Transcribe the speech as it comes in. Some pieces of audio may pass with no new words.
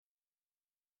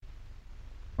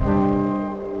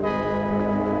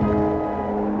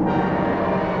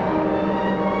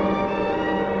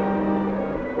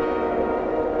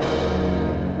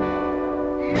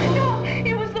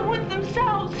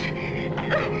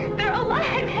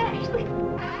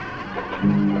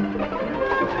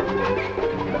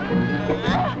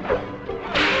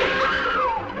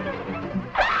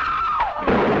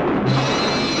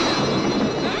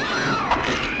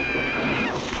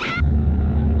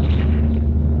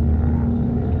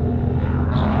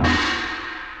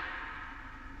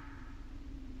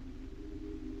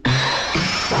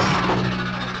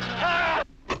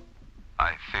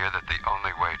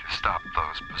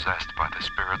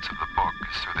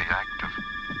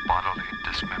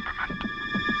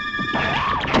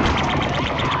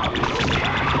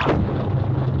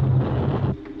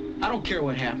care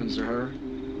what happens to her.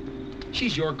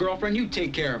 She's your girlfriend. You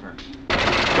take care of her.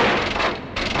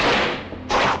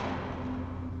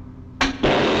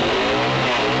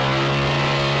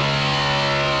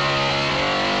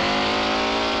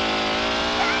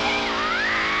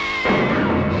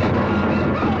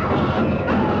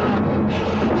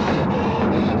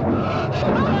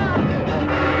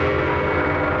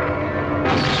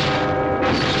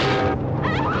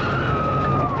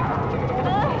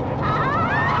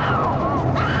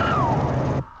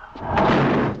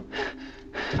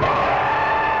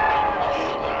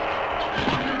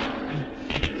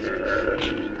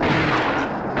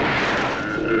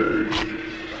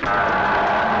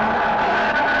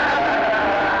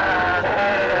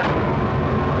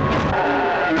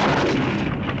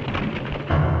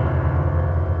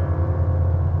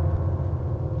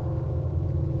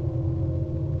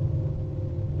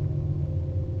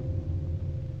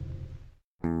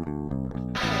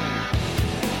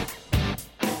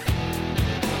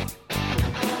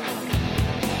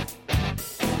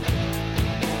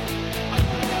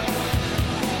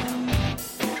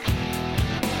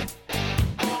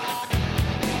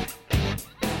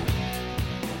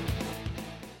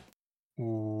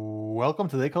 Welcome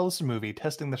to They Call This a Movie,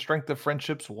 testing the strength of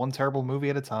friendships one terrible movie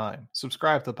at a time.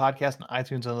 Subscribe to the podcast on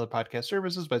iTunes and other podcast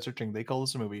services by searching They Call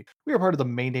This a Movie. We are part of the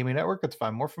Main Damie Network. To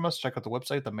find more from us, check out the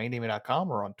website,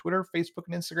 themaindamie.com, or on Twitter, Facebook,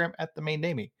 and Instagram at The Main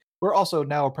Damie. We're also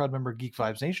now a proud member of Geek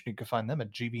Vibes Nation. You can find them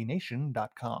at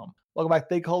gvnation.com. Welcome back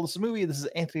to They Call This a Movie. This is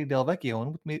Anthony Del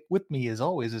Vecchio, and with me as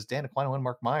always, is Dan Aquino and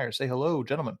Mark Myers. Say hello,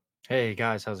 gentlemen. Hey,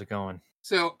 guys. How's it going?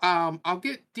 So I'll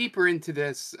get deeper into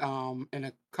this in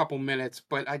a couple minutes,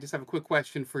 but I just have a quick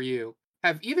question for you.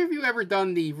 Have either of you ever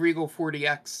done the Regal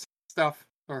 40X stuff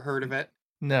or heard of it?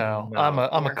 No.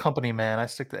 I'm a company man. I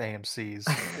stick to AMC's.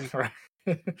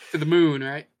 To the moon,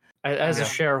 right? As a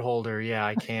shareholder, yeah,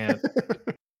 I can't.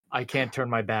 I can't turn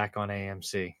my back on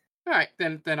AMC. All right,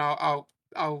 then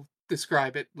I'll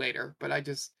describe it later. But I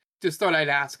just thought I'd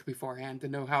ask beforehand to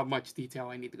know how much detail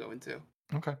I need to go into.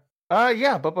 Okay.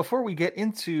 But before we get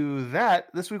into that,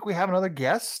 this week we have another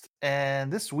guest,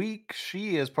 and this week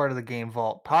she is part of the Game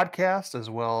Vault podcast, as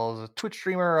well as a Twitch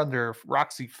streamer under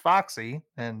Roxy Foxy,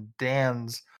 and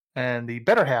the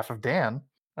better half of Dan,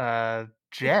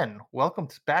 Jen. Welcome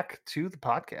back to the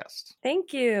podcast.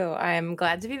 Thank you. I'm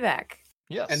glad to be back.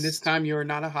 Yes. And this time you're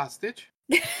not a hostage?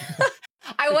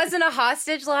 I wasn't a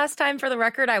hostage last time, for the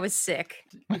record. I was sick.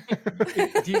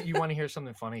 Do you want to hear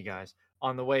something funny, guys?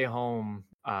 On the way home,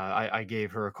 I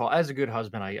gave her a call. As a good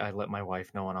husband, I let my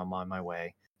wife know when I'm on my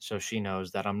way, so she knows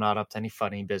that I'm not up to any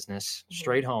funny business.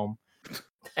 Straight home,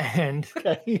 and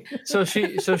so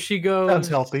she goes. Sounds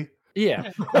healthy.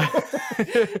 Yeah.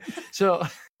 So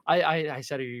I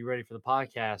said, "Are you ready for the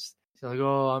podcast?" She's like,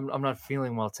 "Oh, I'm not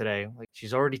feeling well today." Like,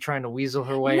 she's already trying to weasel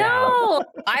her way out. No,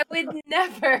 I would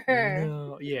never.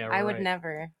 No, yeah, I would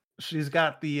never. She's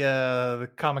got the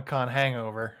Comic-Con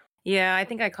hangover. Yeah, I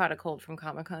think I caught a cold from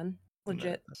Comic-Con.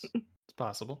 Legit. It's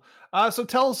possible. So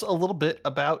tell us a little bit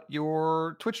about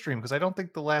your Twitch stream, because I don't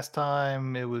think the last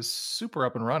time it was super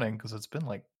up and running, because it's been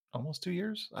like almost 2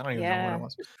 years. I don't even know when it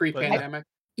was. Pre-pandemic.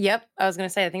 Yep, I was going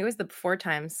to say, I think it was the before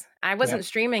times. I wasn't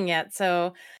streaming yet,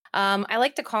 so I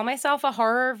like to call myself a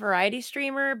horror variety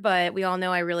streamer, but we all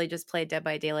know I really just play Dead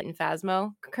by Daylight and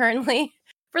Phasmo currently,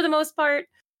 for the most part.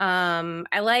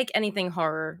 I like anything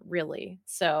horror, really,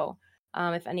 so...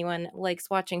 if anyone likes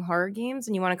watching horror games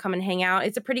and you want to come and hang out,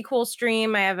 it's a pretty cool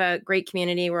stream. I have a great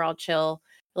community. We're all chill.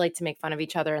 We like to make fun of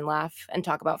each other and laugh and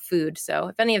talk about food. So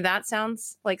if any of that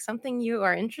sounds like something you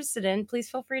are interested in, please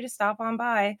feel free to stop on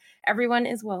by. Everyone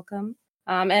is welcome.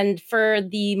 And for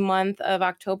the month of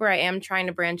October, I am trying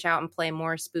to branch out and play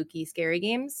more spooky, scary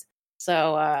games.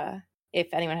 So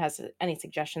if anyone has any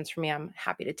suggestions for me, I'm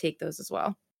happy to take those as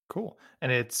well. Cool.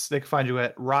 And they can find you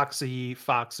at Roxy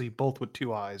Foxy, both with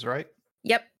 2 I's, right?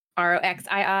 Yep.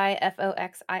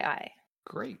 ROXIIFOXII.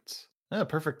 Great. Yeah,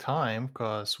 perfect time,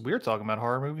 because we're talking about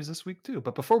horror movies this week too.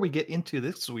 But before we get into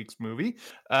this week's movie,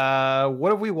 what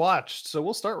have we watched? So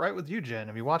we'll start right with you, Jen.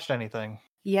 Have you watched anything?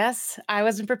 Yes, I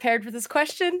wasn't prepared for this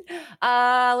question.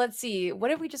 Let's see. What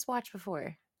did we just watch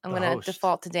before? I'm going to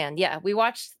default to Dan. Yeah, we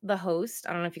watched The Host.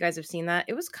 I don't know if you guys have seen that.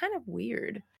 It was kind of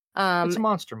weird. It's a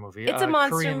monster movie. It's a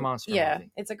Korean monster movie.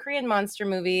 It's a Korean monster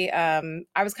movie.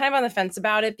 I was kind of on the fence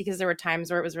about it because there were times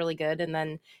where it was really good, and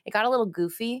then it got a little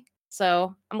goofy.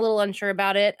 So I'm a little unsure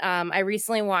about it. I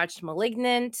recently watched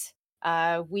Malignant.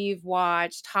 We've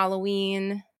watched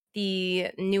Halloween,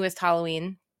 the newest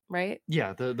Halloween, right?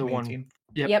 Yeah, the one.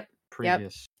 Yep.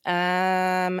 Previous.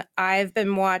 I've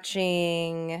been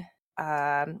watching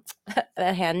The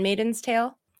Handmaid's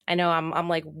Tale. I know I'm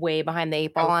like way behind the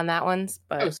 8 ball on that one, Oh,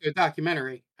 but so a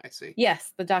documentary. I see.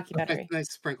 yes, the Nice, documentary. nice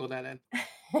to sprinkle that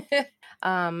in.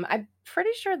 I'm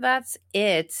pretty sure that's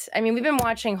it. I mean, we've been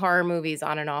watching horror movies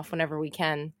on and off whenever we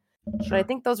can, but I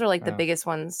think those are like the Yeah. biggest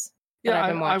ones that Yeah, I've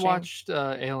been I watching. watched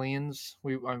Aliens.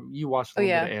 You watched a Oh little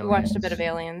yeah, bit of Aliens. we watched a bit of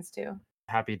Aliens too.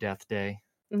 Happy Death Day.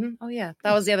 Oh yeah,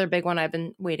 that was the other big one I've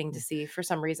been waiting to see. For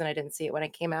some reason, I didn't see it when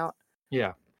it came out.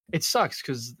 Yeah, it sucks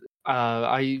because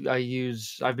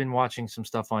I've been watching some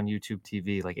stuff on YouTube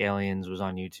TV, like Aliens was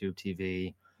on YouTube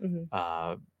TV.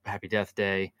 Happy Death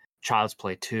Day, Child's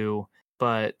Play 2,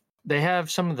 but they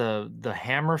have some of the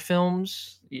Hammer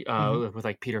films with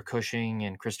like Peter Cushing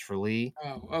and Christopher Lee.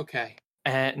 Oh, okay.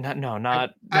 And not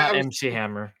I was- MC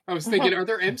Hammer. I was thinking, are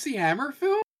there MC Hammer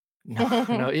films?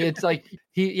 No, it's like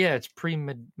it's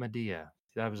pre-Medea.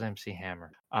 That was MC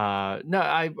Hammer. No,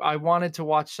 I wanted to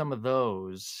watch some of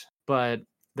those, but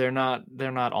they're not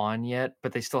on yet.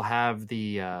 But they still have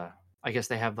the I guess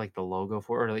they have like the logo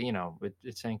for it, or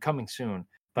it's saying coming soon.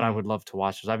 But I would love to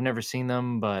watch those. I've never seen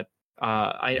them, but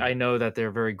I know that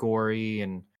they're very gory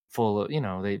and full of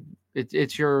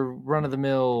it's your run of the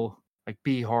mill like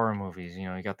B horror movies.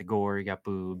 You got the gore, you got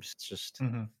boobs. It's just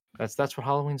that's what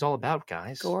Halloween's all about,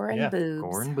 guys. Gore and boobs.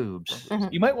 Gore and boobs.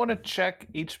 You might want to check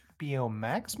HBO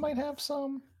Max might have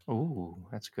some. Ooh,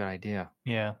 that's a good idea.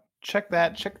 Yeah. Check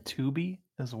that. Check Tubi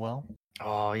as well.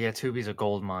 Oh yeah, Tubi's a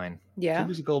gold mine. Yeah.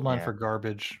 Tubi's a gold mine for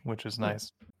garbage, which is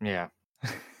nice. Yeah.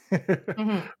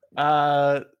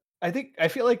 I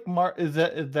feel like is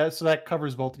that so that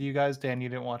covers both of you guys. Dan, you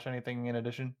didn't watch anything in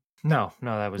addition? No,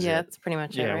 that was it. Yeah, that's pretty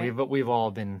much it. Right? we've all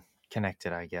been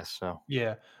connected, I guess. So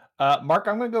yeah. Mark,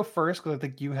 I'm gonna go first because I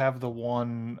think you have the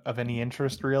one of any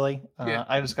interest, really. Yeah.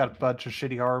 I just got a bunch of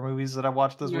shitty horror movies that I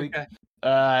watched this week. Okay.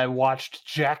 I watched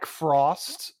Jack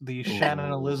Frost, the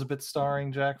Shannon Elizabeth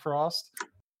starring Jack Frost.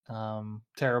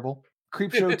 Terrible.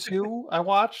 Creepshow 2, I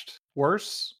watched.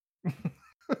 Worse.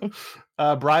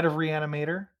 Bride of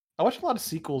Reanimator. I watched a lot of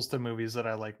sequels to movies that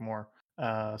I like more.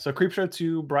 So Creepshow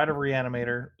 2, Bride of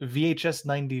Reanimator, VHS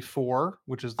 94,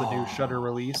 which is the new Shudder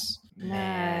release.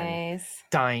 Nice.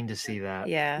 Dying to see that.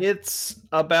 Yeah. It's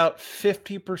about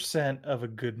 50% of a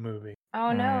good movie.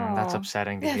 Oh no. That's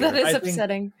upsetting to Yeah, hear. that is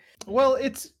upsetting. Well,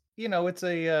 it's it's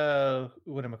a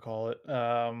what am I call it?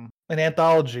 An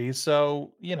anthology,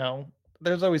 so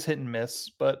there's always hit and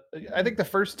miss, but I think the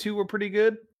first two were pretty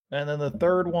good, and then the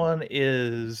third one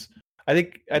is I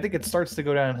think it starts to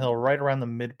go downhill right around the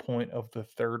midpoint of the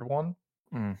third one.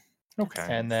 Okay.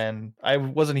 And then I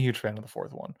wasn't a huge fan of the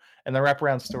fourth one, and the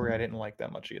wraparound story I didn't like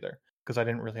that much either because I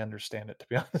didn't really understand it, to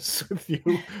be honest with you.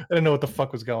 I didn't know what the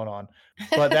fuck was going on,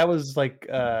 but that was like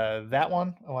that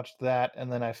one. I watched that,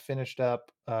 and then I finished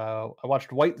up. I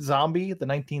watched White Zombie, the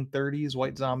 1930s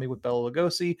White Zombie with Bela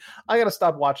Lugosi. I got to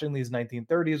stop watching these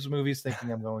 1930s movies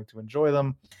thinking I'm going to enjoy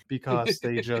them because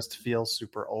they just feel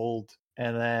super old.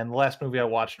 And then the last movie I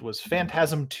watched was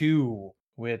Phantasm 2,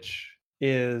 which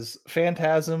is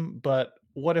Phantasm, but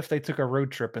what if they took a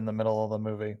road trip in the middle of the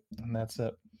movie? And that's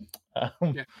it.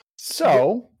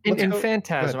 So in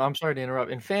Phantasm, I'm sorry to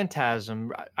interrupt. In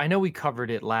Phantasm, I know we covered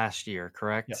it last year,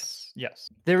 correct? Yes.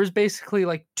 There was basically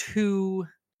like two,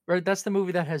 right? That's the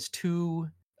movie that has two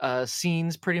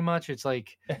scenes pretty much. It's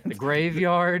like the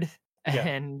graveyard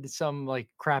and some like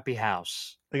crappy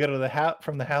house. They go to the house,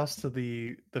 from the house to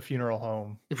the funeral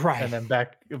home, right, and then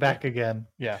back again.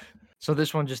 Yeah. So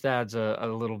this one just adds a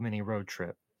little mini road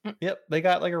trip. Yep, they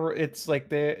got like it's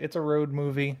a road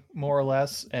movie more or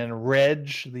less, and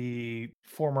Reg, the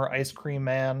former ice cream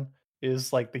man,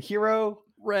 is like the hero.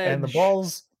 And the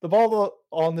ball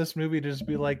on this movie to just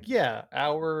be like, yeah,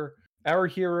 our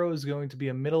hero is going to be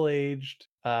a middle-aged,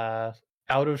 out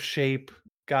of shape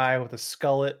guy with a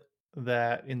skullet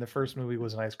that in the first movie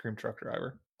was an ice cream truck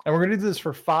driver. And we're going to do this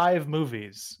for 5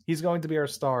 movies. He's going to be our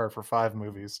star for 5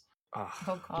 movies.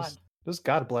 Oh God. Just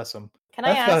God bless him. Can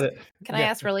I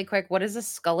ask really quick, what is a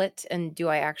skullet, and do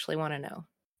I actually want to know?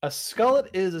 A skullet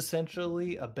is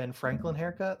essentially a Ben Franklin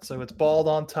haircut. So it's bald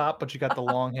on top, but you got the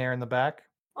long hair in the back.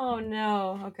 Oh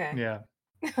no. Okay. Yeah.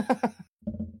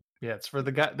 Yeah, it's for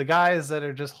the guys that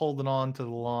are just holding on to the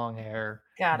long hair.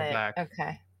 Got it. Back.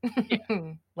 Okay.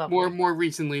 Yeah. More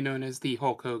recently known as the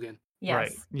Hulk Hogan. Yes.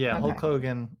 Right. Yeah, Okay.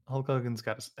 Hulk Hogan's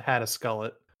had a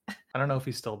skullet. I don't know if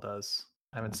he still does.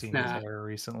 I haven't seen his hair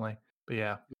recently. But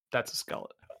yeah, that's a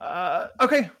skullet.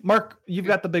 Okay, Mark, you've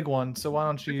got the big one. So why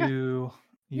don't you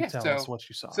tell us what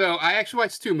you saw? So I actually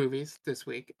watched 2 movies this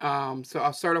week. So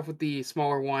I'll start off with the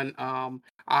smaller one.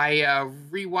 I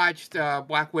rewatched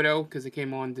Black Widow because it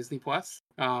came on Disney Plus.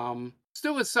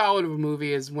 Still as solid of a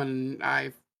movie as when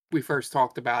we first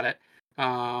talked about it.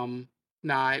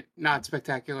 not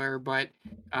spectacular, but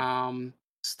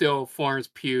still Florence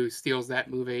Pugh steals that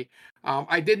movie.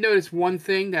 I did notice one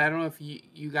thing that I don't know if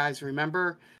you guys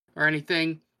remember or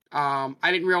anything. I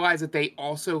didn't realize that they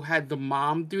also had the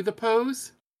mom do the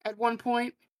pose at one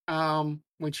point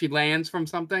when she lands from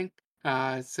something.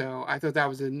 So I thought that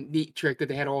was a neat trick that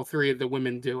they had all three of the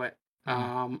women do it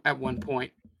at one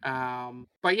point.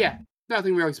 But yeah,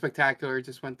 nothing really spectacular.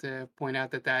 Just want to point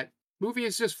out that movie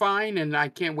is just fine, and I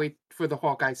can't wait for the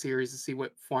Hawkeye series to see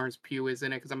what Florence Pugh is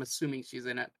in it, because I'm assuming she's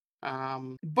in it.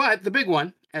 But the big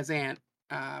one, as Ant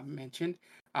mentioned,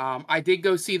 I did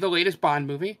go see the latest Bond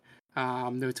movie,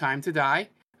 No Time to Die.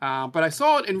 But I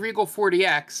saw it in Regal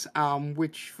 40X,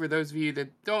 which, for those of you that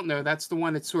don't know, that's the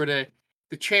one that sort of,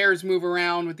 the chairs move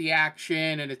around with the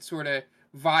action, and it sort of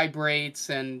vibrates.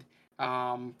 And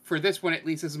for this one, at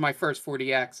least, this is my first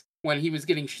 40X. When he was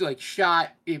getting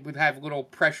shot, it would have little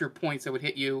pressure points that would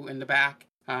hit you in the back.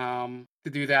 To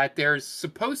do that, there's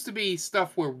supposed to be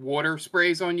stuff where water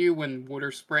sprays on you when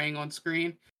water spraying on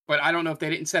screen, but I don't know if they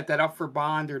didn't set that up for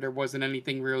Bond or there wasn't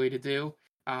anything really to do.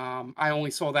 I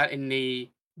only saw that in the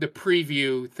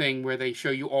preview thing where they show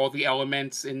you all the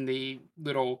elements in the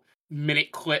little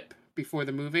minute clip before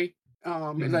the movie.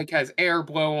 It has air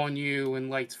blow on you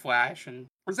and lights flash, and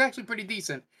it's actually pretty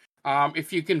decent.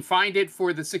 If you can find it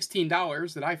for the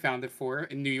 $16 that I found it for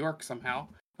in New York somehow,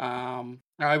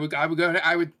 I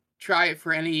would try it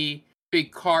for any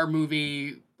big car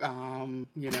movie.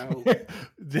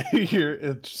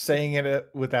 You're saying it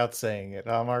without saying it,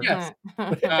 Mark. Yes.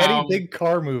 Any big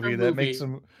car movie that movie. makes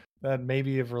them that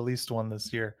maybe have released one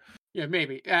this year. Yeah,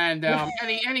 maybe. And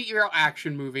any real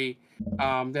action movie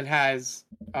that has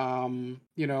any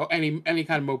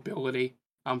kind of mobility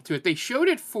to it. They showed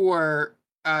it for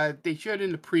they showed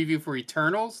in the preview for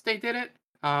Eternals. They did it.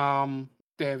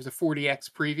 There was a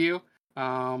 40X preview.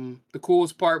 The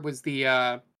coolest part was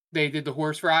they did the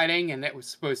horse riding, and that was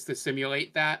supposed to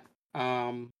simulate that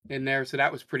in there. So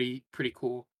that was pretty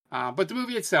cool. But the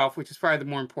movie itself, which is probably the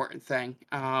more important thing.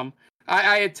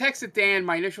 I had texted Dan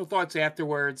my initial thoughts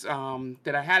afterwards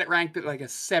that I had it ranked at like a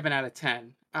 7 out of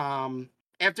 10.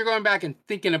 After going back and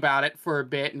thinking about it for a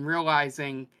bit and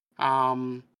realizing,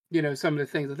 some of the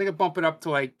things, I think I bump it up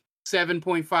to like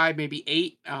 7.5, maybe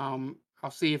 8. I'll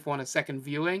see if on a second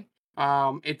viewing.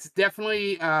 It's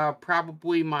definitely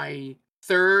probably my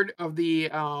third of the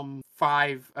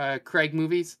 5 Craig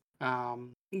movies.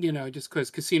 Just because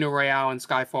Casino Royale and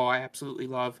Skyfall I absolutely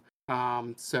love.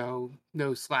 So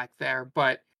no slack there.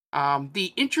 But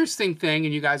the interesting thing,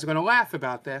 and you guys are going to laugh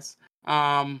about this,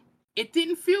 it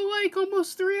didn't feel like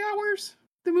almost 3 hours,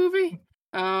 the movie.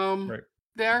 Right.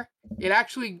 There. It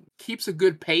actually keeps a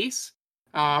good pace.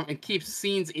 And keeps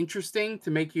scenes interesting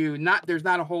to make you there's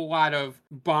not a whole lot of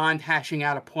Bond hashing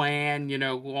out a plan,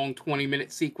 long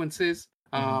 20-minute sequences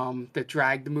that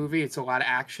drag the movie. It's a lot of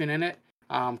action in it.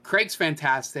 Craig's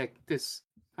fantastic. This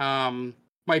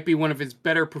might be one of his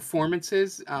better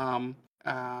performances of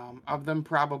them,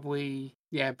 probably.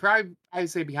 Yeah, probably I'd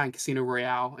say behind Casino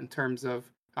Royale in terms of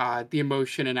the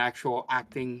emotion and actual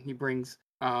acting he brings,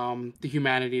 the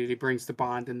humanity that he brings to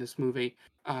Bond in this movie.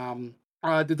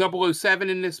 The 007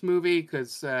 in this movie,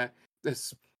 because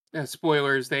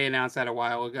spoilers, they announced that a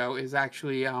while ago, is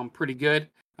actually pretty good.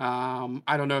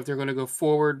 I don't know if they're going to go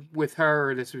forward with her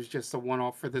or this was just a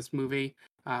one-off for this movie.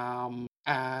 My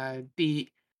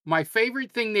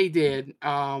favorite thing they did,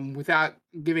 without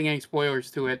giving any spoilers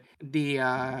to it, is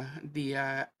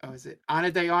it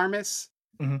Ana de Armas?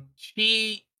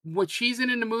 What she's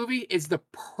in the movie is the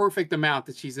perfect amount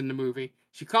that she's in the movie.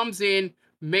 She comes in,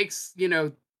 makes,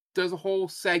 does a whole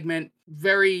segment,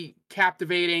 very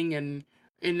captivating and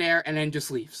in there, and then just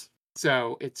leaves.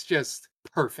 So it's just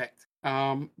perfect.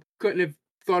 Couldn't have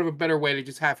thought of a better way to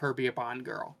just have her be a Bond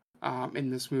girl in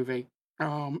this movie.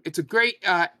 It's a great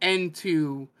end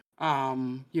to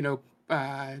Daniel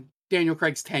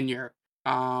Craig's tenure.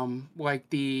 Like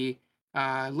the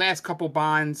last couple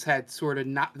Bonds had sort of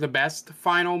not the best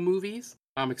final movies,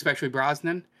 especially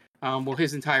Brosnan. Well,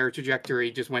 his entire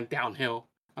trajectory just went downhill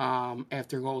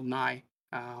after GoldenEye.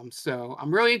 So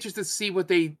I'm really interested to see what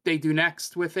they do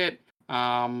next with it,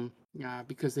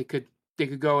 because they could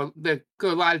go a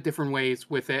lot of different ways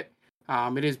with it.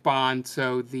 It is Bond,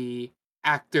 so the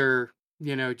actor,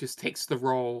 just takes the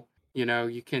role.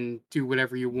 You can do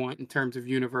whatever you want in terms of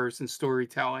universe and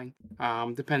storytelling,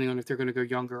 depending on if they're going to go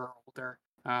younger or older.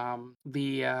 I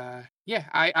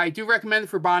do recommend it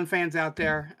for Bond fans out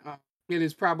there. It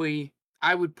is probably,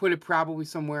 I would put it probably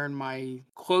somewhere in my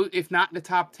if not in the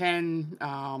top 10,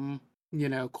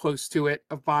 close to it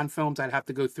of Bond films. I'd have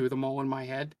to go through them all in my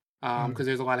head. because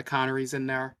there's a lot of Connerys in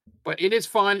there. But it is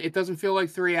fun. It doesn't feel like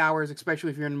 3 hours, especially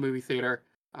if you're in the movie theater.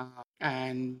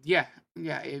 And yeah,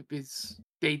 it was.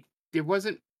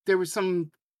 There was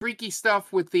some freaky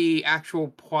stuff with the actual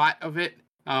plot of it,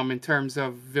 in terms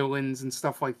of villains and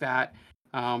stuff like that.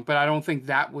 But I don't think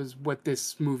that was what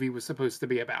this movie was supposed to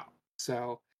be about.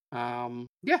 So,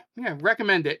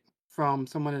 recommend it from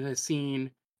someone that has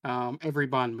seen every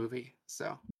Bond movie.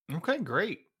 So, Okay,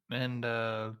 great. And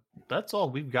that's all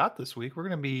we've got this week. We're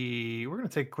gonna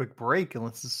take a quick break and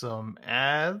listen to some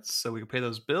ads so we can pay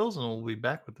those bills, and we'll be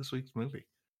back with this week's movie.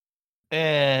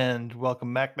 And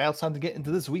welcome back. Now it's time to get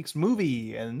into this week's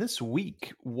movie. And this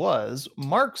week was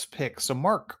Mark's pick. So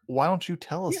Mark, why don't you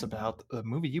tell us about the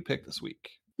movie you picked this week?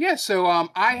 Yeah, so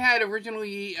I had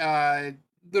originally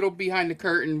little behind the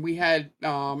curtain. We had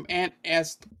Aunt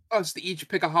asked us to each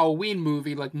pick a Halloween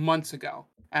movie like months ago,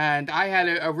 and I had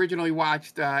originally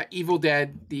watched Evil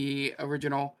Dead, the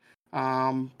original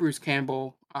Bruce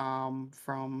Campbell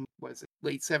from was it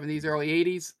late 70s, early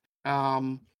 80s.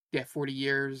 40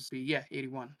 years. Yeah,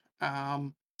 81.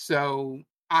 So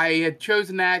I had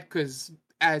chosen that because,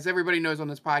 as everybody knows on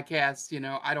this podcast,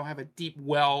 I don't have a deep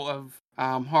well of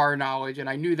horror knowledge, and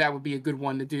I knew that would be a good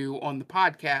one to do on the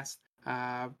podcast.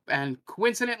 And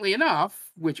coincidentally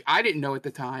enough, which I didn't know at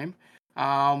the time,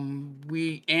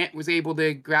 Aunt was able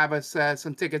to grab us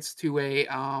some tickets to a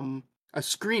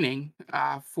screening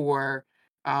for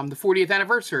the 40th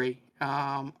anniversary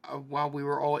while we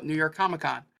were all at New York Comic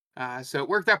Con. So it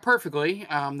worked out perfectly,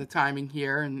 the timing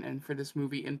here and for this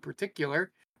movie in particular.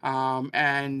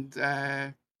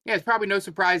 It's probably no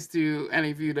surprise to any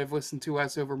of you that have listened to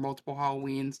us over multiple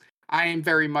Halloweens. I am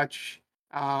very much,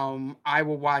 I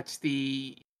will watch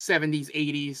the 70s,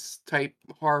 80s type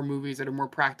horror movies that are more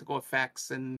practical effects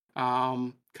and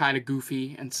kind of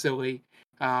goofy and silly,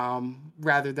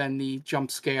 rather than the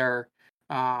jump scare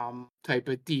type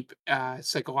of deep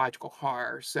psychological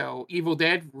horror. So Evil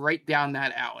Dead, right down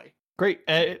that alley. Great.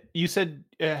 You said,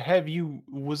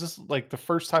 was this like the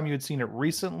first time you had seen it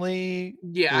recently?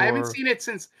 Yeah, I haven't seen it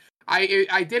since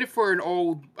I did it for an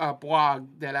old blog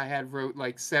that I had wrote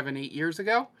like 7-8 years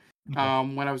ago,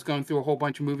 when I was going through a whole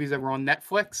bunch of movies that were on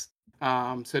Netflix.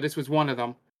 So this was one of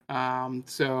them.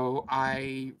 So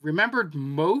I remembered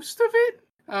most of it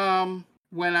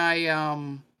when I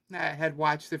had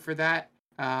watched it for that.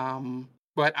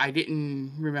 But I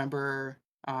didn't remember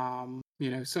some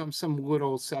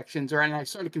little sections, and I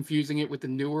started confusing it with the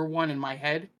newer one in my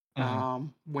head.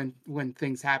 When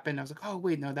things happen, I was like, oh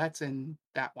wait, no, that's in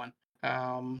that one.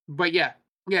 But yeah,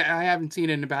 I haven't seen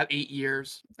it in about 8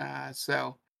 years.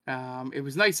 So it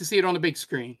was nice to see it on the big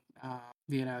screen.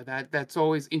 That's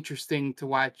always interesting to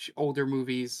watch older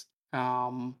movies,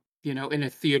 in a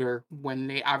theater when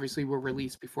they obviously were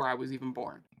released before I was even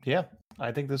born. Yeah,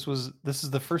 I think this is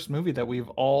the first movie that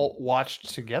we've all watched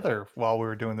together while we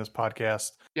were doing this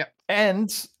podcast. Yep.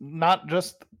 And not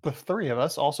just the three of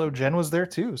us, also Jen was there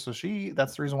too. So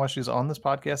that's the reason why she's on this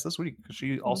podcast this week, because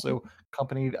she also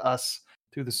accompanied us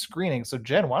through the screening. So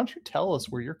Jen, why don't you tell us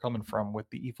where you're coming from with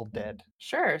The Evil Dead?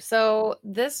 Sure. So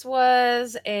this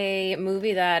was a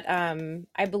movie that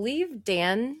I believe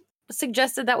Dan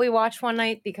suggested that we watch one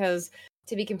night, because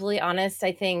to be completely honest,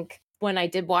 I think when I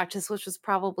did watch this, which was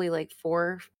probably like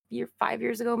 5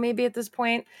 years ago, maybe at this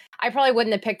point, I probably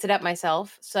wouldn't have picked it up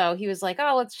myself. So he was like,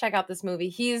 oh, let's check out this movie.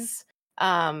 He's,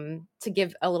 to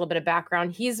give a little bit of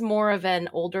background, he's more of an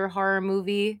older horror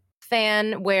movie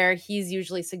fan, where he's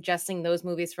usually suggesting those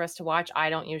movies for us to watch. I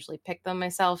don't usually pick them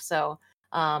myself. So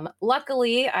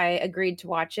luckily I agreed to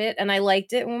watch it, and I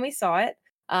liked it when we saw it.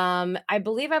 I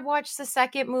believe I've watched the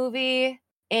second movie,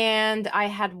 and I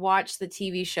had watched the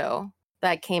TV show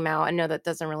that came out. I know that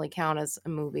doesn't really count as a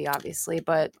movie, obviously,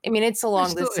 but I mean, it's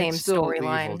along the same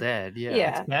storyline. Evil Dead,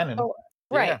 It's canon. Oh,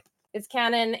 right. It's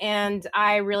canon, and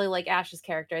I really like Ash's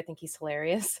character. I think he's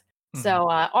hilarious. So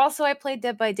also I played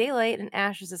Dead by Daylight, and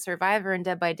Ash is a survivor in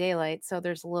Dead by Daylight, so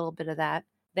there's a little bit of that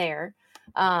there.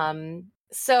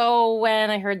 So when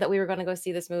I heard that we were going to go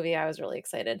see this movie, I was really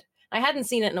excited. I hadn't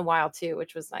seen it in a while too,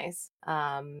 which was nice.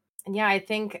 And yeah, I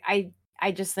think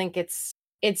I just think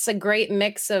it's a great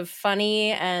mix of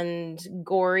funny and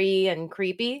gory and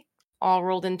creepy all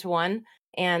rolled into one.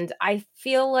 And I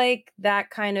feel like that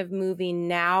kind of movie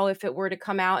now, if it were to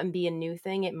come out and be a new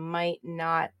thing, it might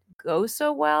not go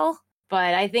so well.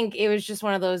 But I think it was just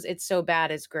one of those it's so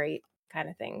bad it's great kind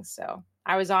of things. So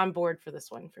I was on board for this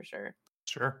one for sure.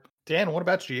 Sure. Dan, what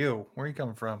about you? Where are you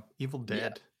coming from? Evil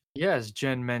Dead. Yeah, as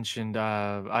Jen mentioned,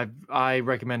 I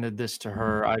recommended this to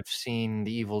her. I've seen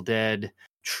the Evil Dead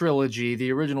trilogy,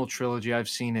 the original trilogy. I've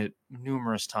seen it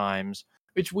numerous times.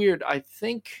 It's weird. I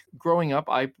think growing up,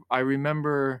 I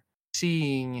remember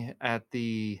seeing at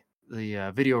the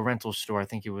video rental store. I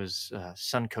think it was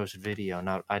Suncoast Video.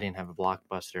 Not, I didn't have a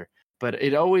Blockbuster, but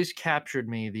it always captured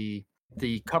me,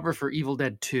 the cover for Evil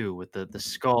Dead 2 with the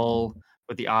skull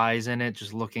with the eyes in it,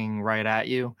 just looking right at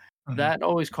you. Mhm. That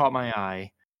always caught my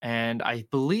eye. And I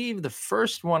believe the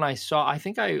first one I saw, I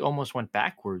think I almost went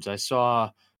backwards. I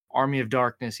saw Army of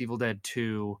Darkness, Evil Dead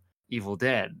 2, Evil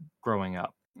Dead growing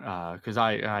up, because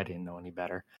I didn't know any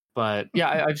better. But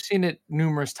yeah, I've seen it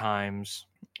numerous times.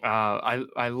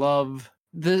 I love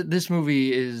this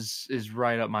movie is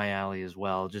right up my alley as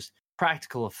well. Just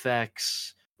practical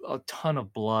effects, a ton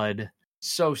of blood,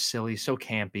 so silly, so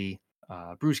campy.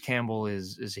 Bruce Campbell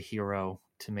is a hero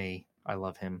to me. I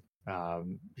love him.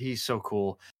 He's so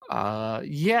cool.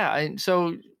 Yeah, and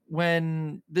so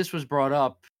when this was brought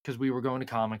up, because we were going to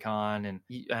Comic-Con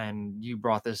and you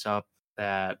brought this up,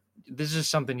 that this is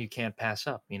something you can't pass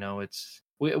up. You know,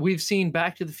 we've seen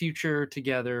Back to the Future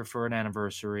together for an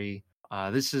anniversary.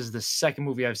 This is the second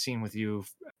movie I've seen with you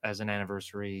as an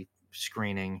anniversary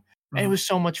screening, and it was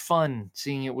so much fun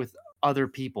seeing it with other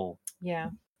people.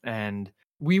 Yeah. And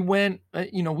we went,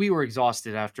 we were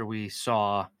exhausted after we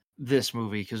saw this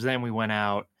movie, because then we went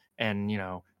out and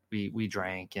we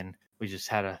drank and we just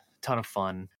had a ton of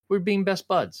fun. We were being best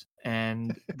buds,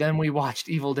 and then we watched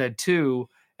Evil Dead 2,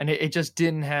 and it just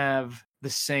didn't have the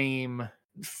same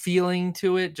feeling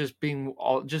to it. Just being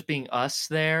us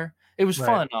there. It was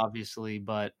fun, obviously,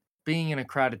 but being in a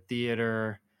crowded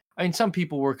theater. I mean, some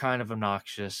people were kind of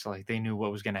obnoxious, like they knew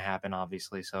what was going to happen,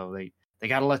 obviously, so they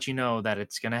got to let you know that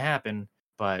it's going to happen.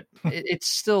 But it's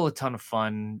still a ton of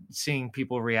fun seeing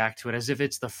people react to it as if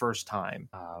it's the first time.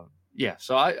 Yeah,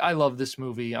 so I love this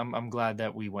movie. I'm glad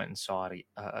that we went and saw it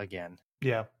again.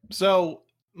 Yeah. So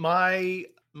my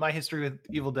history with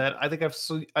Evil Dead, I think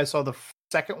I saw the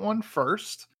second one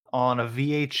first on a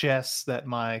VHS that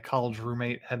my college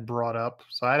roommate had brought up.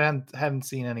 So I hadn't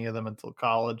seen any of them until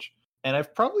college, and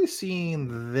I've probably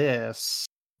seen this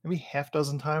maybe half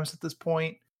dozen times at this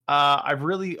point. I've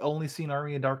really only seen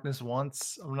Army of Darkness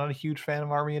once. I'm not a huge fan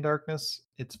of Army of Darkness.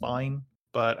 It's fine,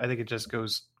 but I think it just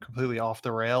goes completely off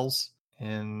the rails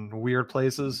in weird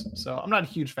places. So I'm not a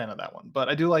huge fan of that one. But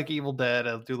I do like Evil Dead.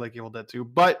 I do like Evil Dead 2.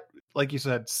 But like you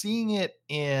said, seeing it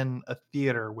in a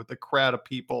theater with a crowd of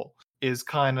people is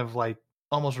kind of like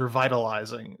almost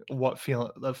revitalizing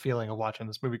the feeling of watching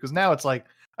this movie. Because now it's like,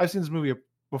 I've seen this movie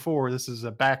before. This is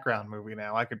a background movie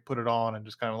now. I could put it on and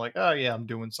just kind of like, oh yeah, I'm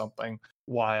doing something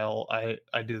while I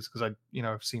do this, because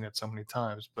I've seen it so many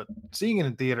times. But seeing it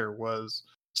in theater was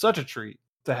such a treat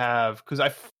to have, because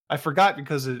I forgot,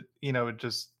 because it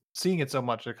just seeing it so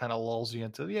much, it kind of lulls you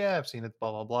into, yeah, I've seen it,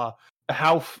 blah blah blah.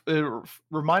 How it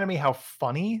reminded me how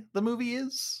funny the movie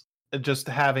is, just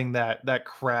having that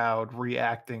crowd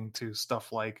reacting to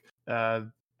stuff like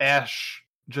Ash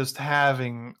just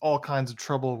having all kinds of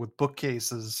trouble with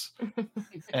bookcases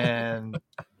and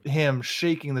him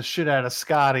shaking the shit out of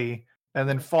Scotty and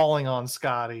then falling on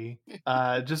Scotty.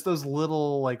 Just those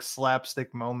little like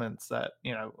slapstick moments that,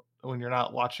 when you're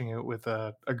not watching it with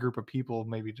a group of people,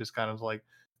 maybe just kind of like,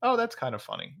 oh, that's kind of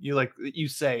funny. You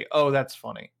say, oh, that's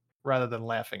funny, rather than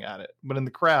laughing at it. But in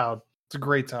the crowd, it's a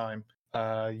great time.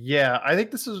 Yeah, I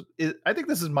think this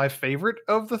is my favorite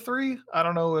of the three. I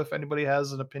don't know if anybody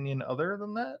has an opinion other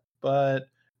than that, but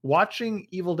watching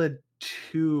Evil Dead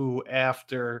 2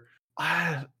 after,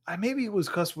 I maybe it was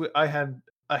because I had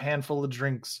a handful of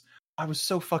drinks. I was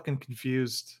so fucking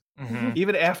confused. Mm-hmm.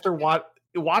 Even after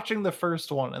watching the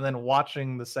first one and then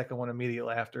watching the second one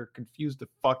immediately after, confused the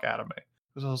fuck out of me,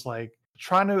 because I was like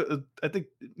trying to, I think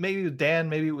maybe Dan,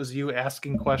 maybe it was you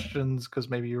asking questions, because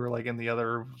maybe you were like in the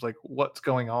other, like, what's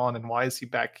going on and why is he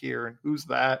back here and who's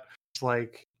that? It's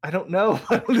like, I don't know.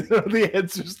 I don't know the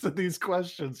answers to these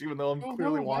questions, even though I'm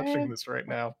clearly watching this right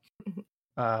now.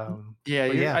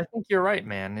 Yeah, I think you're right,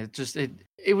 man.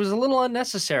 It was a little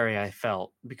unnecessary, I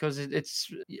felt, because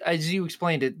it's, as you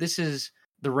explained it, this is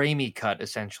the Raimi cut,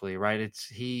 essentially, right?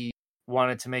 He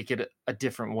wanted to make it a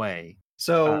different way.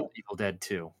 So Evil Dead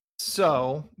 2.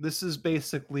 So this is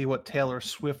basically what Taylor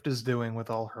Swift is doing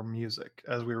with all her music,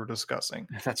 as we were discussing.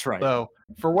 That's right. So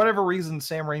for whatever reason,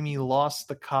 Sam Raimi lost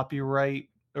the copyright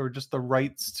or just the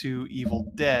rights to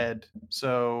Evil Dead.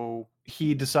 So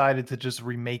he decided to just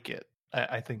remake it,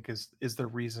 I think is the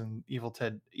reason Evil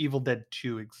Dead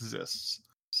 2 exists.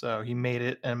 So he made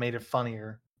it and made it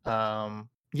funnier.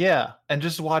 Yeah. And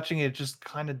just watching it just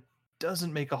kind of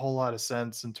doesn't make a whole lot of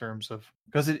sense in terms of,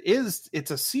 because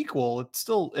it's a sequel.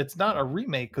 It's not a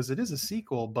remake, because it is a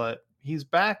sequel, but he's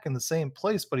back in the same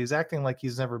place, but he's acting like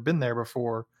he's never been there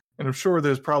before. And I'm sure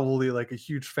there's probably like a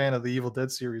huge fan of the Evil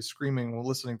Dead series screaming while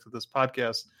listening to this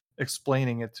podcast,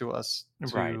 explaining it to us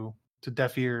to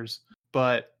deaf ears.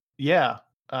 But yeah,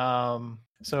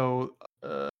 so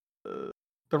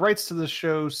the rights to the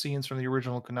show scenes from the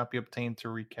original could not be obtained to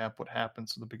recap what happened,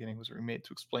 so the beginning was remade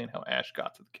to explain how Ash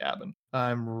got to the cabin.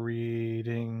 I'm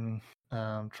reading,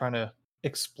 trying to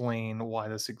explain why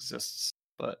this exists,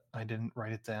 but I didn't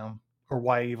write it down, or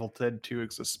why Evil Dead 2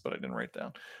 exists, but I didn't write it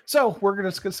down. So we're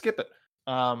gonna skip it.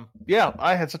 Yeah,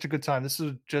 I had such a good time. This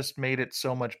has just made it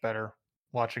so much better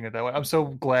watching it that way. I'm so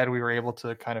glad we were able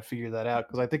to kind of figure that out,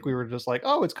 because I think we were just like,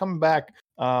 oh, it's coming back.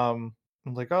 I'm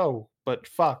like, oh, but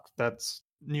fuck, that's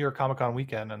New York Comic Con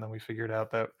weekend, and then we figured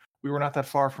out that we were not that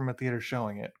far from a theater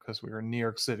showing it because we were in New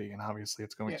York City, and obviously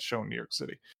it's going to show in New York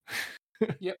City.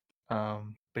 Yep. But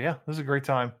yeah, this is a great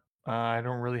time. I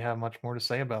don't really have much more to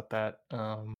say about that.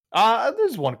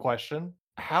 There's one question: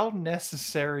 how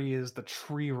necessary is the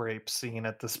tree rape scene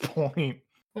at this point?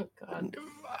 Oh God.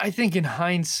 I think in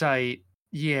hindsight,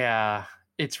 yeah,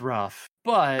 it's rough,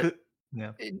 but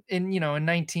yeah, in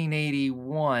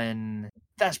 1981,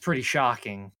 that's pretty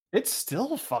shocking. It's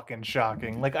still fucking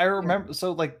shocking. Like I remember,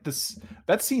 so like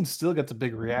that scene still gets a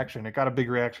big reaction. It got a big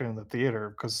reaction in the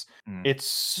theater because it's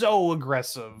so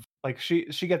aggressive. Like she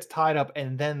gets tied up,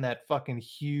 and then that fucking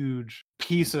huge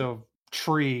piece of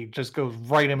tree just goes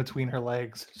right in between her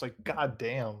legs. It's like, god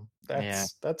damn,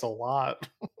 that's a lot.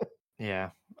 Yeah,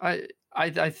 I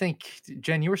think,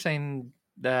 Jen, you were saying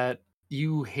that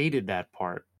you hated that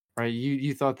part, right?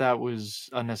 You thought that was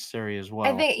unnecessary as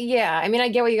well. I think, yeah. I mean, I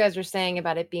get what you guys are saying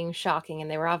about it being shocking,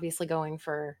 and they were obviously going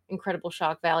for incredible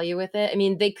shock value with it. I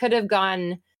mean, they could have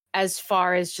gone as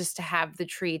far as just to have the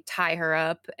tree tie her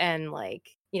up and,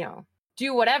 like,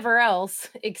 do whatever else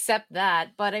except that.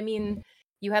 But I mean,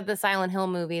 you had the Silent Hill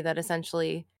movie that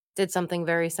essentially did something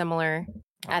very similar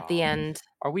at the end.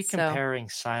 Are we comparing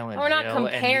Silent Hill? We're not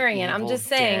comparing it. I'm just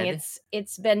saying Dead?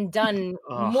 it's been done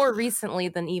more recently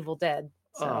than Evil Dead.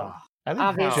 So I think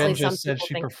obviously, Jen some just said people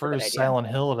she think it's a good prefers idea. Silent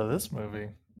Hill to this movie.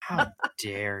 How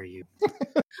dare you,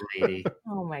 lady?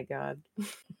 Oh my god.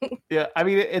 Yeah, I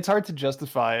mean, it's hard to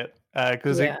justify it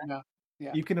because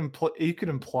you can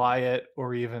imply it,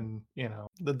 or even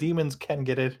the demons can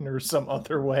get in or some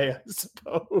other way, I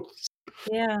suppose.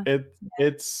 Yeah.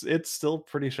 It's still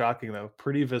pretty shocking though,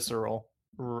 pretty visceral.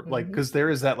 Like, because there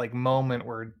is that like moment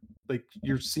where like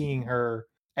you're seeing her,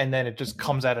 and then it just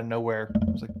comes out of nowhere.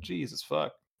 It's like, Jesus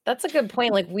fuck. That's a good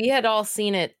point. Like, we had all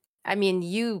seen it. I mean,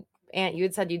 Aunt, you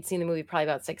had said you'd seen the movie probably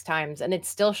about 6 times, and it's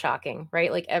still shocking, right?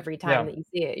 Like every time that you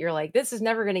see it, you're like, this is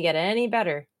never going to get any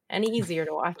better, any easier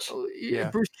to watch.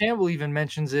 Bruce Campbell even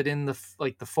mentions it in the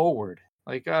foreword.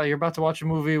 Like, you're about to watch a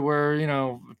movie where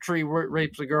a tree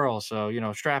rapes a girl, so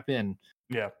strap in.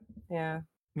 Yeah. Yeah,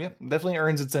 definitely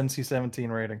earns its NC-17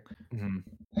 rating.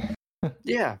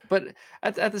 Yeah, but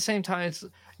at the same time,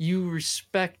 you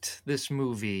respect this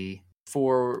movie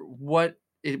for what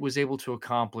it was able to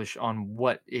accomplish on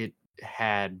what it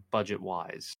had budget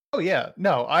wise. Oh yeah,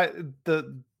 no,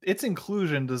 its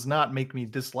inclusion does not make me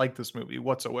dislike this movie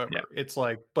whatsoever. Yeah. It's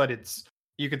like, but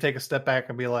you could take a step back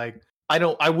and be like,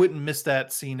 I wouldn't miss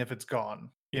that scene if it's gone.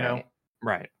 You know?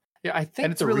 Right. Yeah, I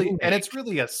think, and it's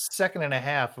really a second and a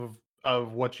half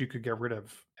of what you could get rid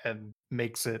of, and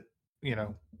makes it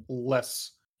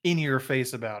less in your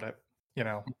face about it.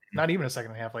 Not even a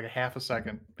second and a half, like a half a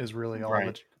second is really all that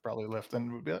you could probably lift,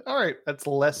 and would be like, all right, that's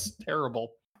less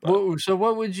terrible. Well, so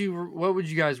what would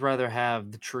you guys rather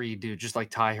have the tree do? Just like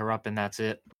tie her up and that's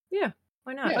it? Yeah,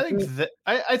 why not? Yeah,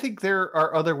 I think there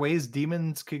are other ways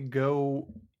demons could go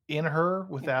in her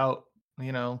without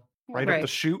right up the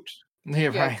chute. Yeah,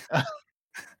 right.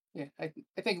 Yeah,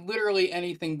 I think literally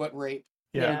anything but rape.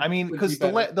 Yeah, I mean, because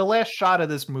the last shot of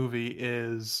this movie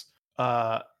is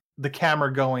the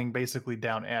camera going basically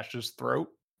down Ash's throat.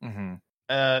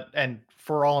 And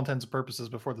for all intents and purposes,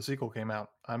 before the sequel came out,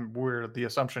 where the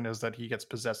assumption is that he gets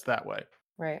possessed that way.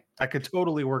 Right. I could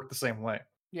totally work the same way.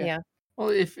 Yeah. Well,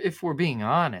 if we're being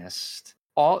honest,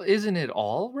 isn't it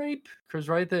all rape? Because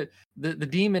the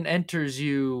demon enters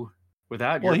you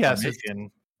without your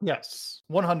permission. Yes,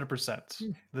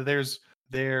 100%.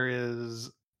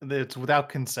 It's without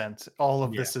consent. All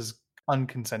of this is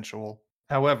unconsensual.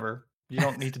 However, you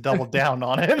don't need to double down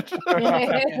on it. But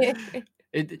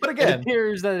again, it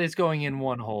appears that it's going in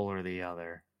one hole or the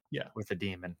other. Yeah, with a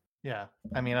demon. Yeah,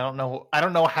 I mean, I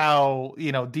don't know how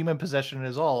demon possession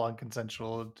is all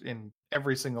unconsensual in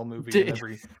every single movie, in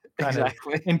every kind of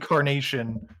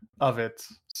incarnation of it.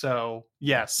 So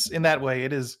yes, in that way,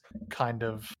 it is kind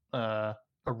of a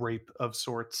rape of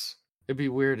sorts. It'd be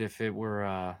weird if it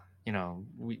were,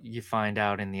 you find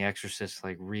out in The Exorcist,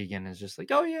 like Regan is just like,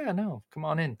 oh yeah, no, come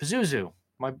on in, Pazuzu,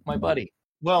 my buddy.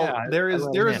 Well, Yeah, there I is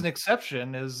let him an in.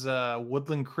 exception, is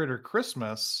Woodland Critter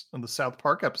Christmas in the South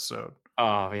Park episode.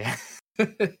 Oh yeah.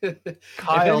 If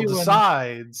Kyle anyone,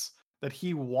 decides that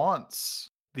he wants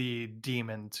the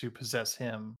demon to possess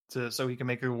him so he can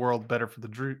make the world better for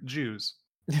the Jews.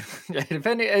 I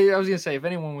was gonna say, if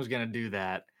anyone was gonna do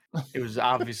that, it was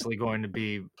obviously going to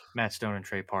be Matt Stone and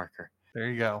Trey Parker. There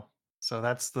you go. So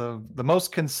that's the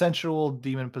most consensual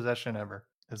demon possession ever,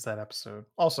 is that episode.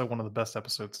 Also one of the best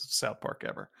episodes of South Park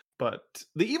ever. But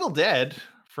The Evil Dead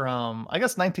from, I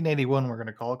guess, 1981, we're going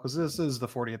to call it, because this is the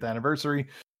 40th anniversary.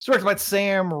 It's directed by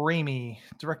Sam Raimi,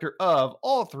 director of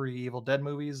all 3 Evil Dead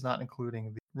movies, not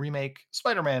including the remake,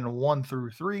 Spider-Man 1 through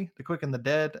 3, The Quick and the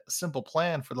Dead, A Simple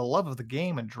Plan, For the Love of the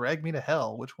Game, and Drag Me to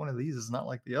Hell. Which one of these is not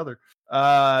like the other?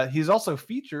 He's also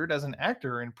featured as an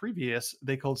actor in previous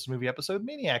They Called This Movie episode,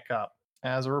 Maniac Cop,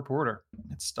 as a reporter.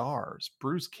 It stars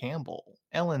Bruce Campbell,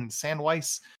 Ellen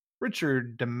Sandweiss,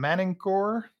 Richard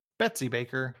DeManincourt, Betsy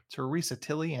Baker, Teresa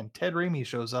Tilly, and Ted Raimi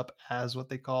shows up as what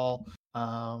they call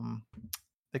all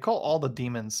the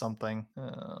demons something,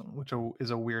 which is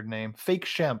a weird name. Fake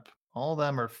Shemp. All of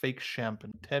them are Fake Shemp,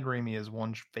 and Ted Raimi is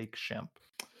one Fake Shemp.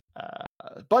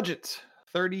 Budget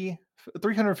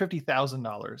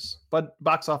 $350,000, but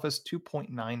box office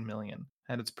 $2.9 million.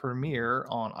 Had its premiere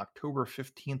on October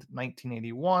 15th,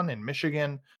 1981 in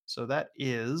Michigan. So that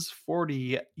is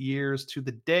 40 years to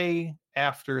the day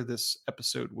after this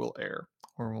episode will air,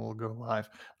 or will go live.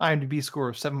 IMDb score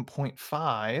of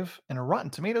 7.5 and a Rotten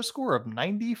Tomato score of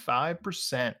 95%.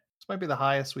 This might be the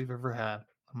highest we've ever had.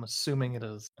 I'm assuming it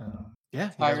is. Yeah.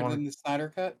 Higher than the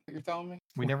Snyder Cut, you're telling me?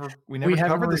 We never haven't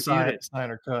covered the reviewed it.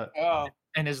 Snyder Cut. Oh.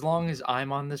 And as long as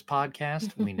I'm on this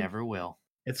podcast, we never will.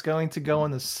 It's going to go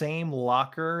in the same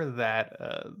locker that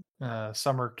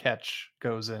Summer Catch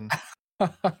goes in.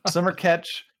 Summer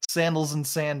Catch, Sandals and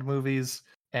Sand movies,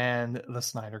 and the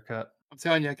Snyder Cut. I'm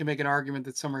telling you, I can make an argument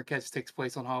that Summer Catch takes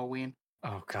place on Halloween.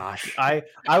 Oh gosh. I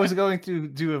was going to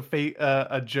do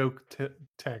a joke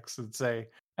text and say,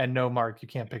 and no, Mark, you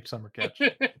can't pick Summer Catch.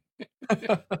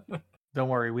 Don't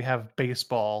worry, we have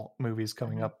baseball movies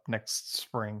coming up next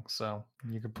spring, so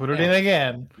you can put it in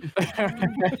again.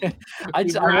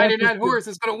 Riding that horse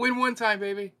is going to win one time,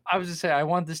 baby. I was just saying, I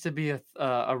want this to be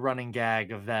a running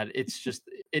gag of that. It's just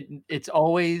it's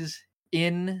always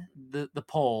in the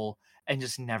poll and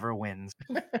just never wins.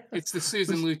 It's the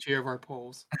Susan Lucci of our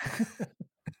polls.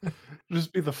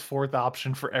 Just be the 4th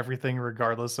option for everything,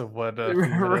 regardless of what theme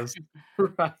it is.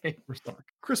 Right.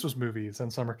 Christmas movies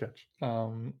and Summer Catch.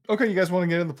 Okay, you guys want to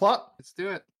get in the plot? Let's do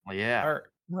it. Well, yeah. All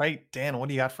right, Dan, what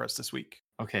do you got for us this week?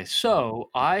 Okay, so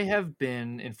I have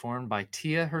been informed by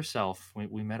Tia herself.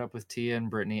 We met up with Tia and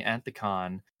Brittany at the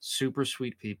con. Super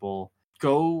sweet people.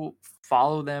 Go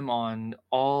follow them on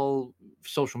all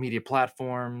social media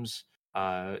platforms.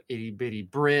 Itty Bitty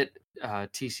Brit,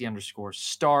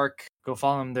 TC_Stark. Go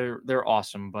follow them. They're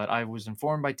awesome. But I was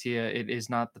informed by Tia it is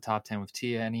not the top 10 with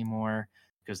Tia anymore,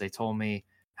 because they told me,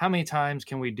 how many times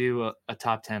can we do a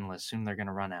top 10 list? Soon they're going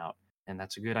to run out. And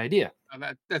that's a good idea. Oh,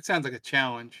 that sounds like a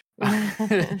challenge.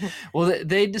 Well,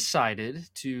 they decided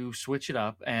to switch it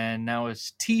up, and now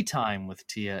it's Tea Time with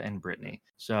Tia and Brittany.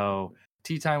 So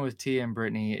Tea Time with Tia and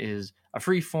Brittany is a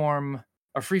free flow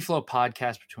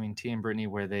podcast between Tia and Brittany,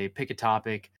 where they pick a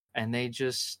topic and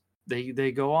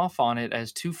they go off on it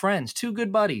as 2 friends, 2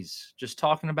 good buddies, just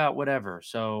talking about whatever.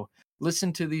 So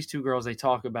listen to these 2 girls. They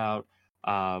talk about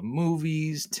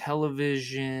movies,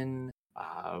 television,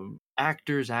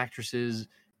 actors, actresses,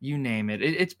 you name it.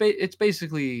 It's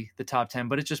basically the top 10,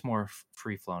 but it's just more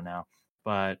free flow now.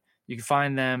 But you can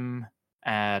find them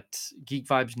at Geek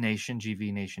Vibes Nation,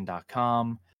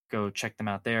 gvnation.com. Go check them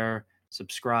out there.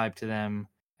 Subscribe to them,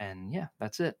 and yeah,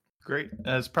 that's it. Great.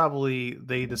 It's probably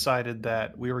they decided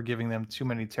that we were giving them too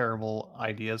many terrible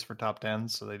ideas for top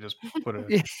 10s, so they just put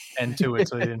an end to it,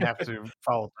 so they didn't have to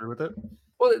follow through with it.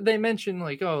 Well, they mentioned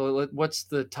like, oh, what's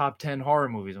the top 10 horror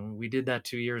movies? I mean, we did that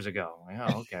 2 years ago. Like,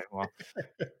 oh, okay. Well,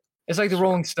 it's like the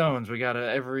Rolling Stones. We got to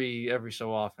every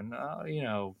so often,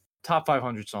 top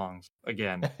 500 songs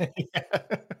again. Yeah.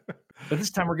 But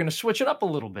this time we're going to switch it up a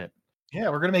little bit. Yeah,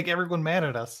 we're going to make everyone mad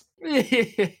at us.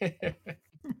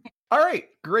 All right,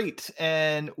 great.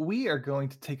 And we are going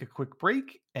to take a quick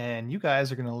break, and you guys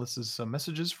are going to listen to some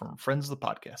messages from friends of the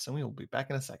podcast, and we will be back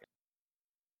in a second.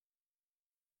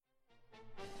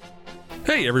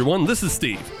 Hey everyone, this is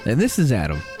Steve. And this is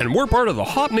Adam. And we're part of the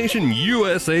Hop Nation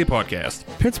USA podcast,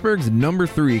 Pittsburgh's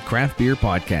 #3 craft beer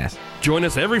podcast. Join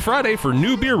us every Friday for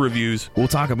new beer reviews. We'll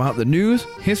talk about the news,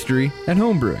 history, and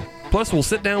homebrewing. Plus, we'll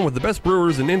sit down with the best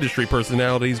brewers and industry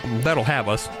personalities that'll have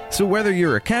us. So whether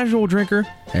you're a casual drinker,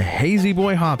 a hazy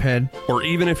boy hophead, Or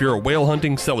even if you're a whale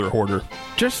hunting cellar hoarder.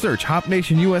 just search Hop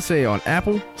Nation USA on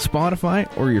Apple, Spotify,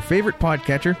 or your favorite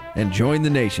podcatcher and join the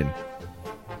nation.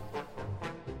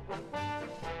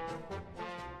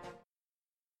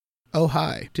 Oh,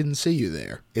 hi, didn't see you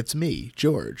there. It's me,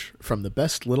 George, from the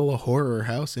best little horror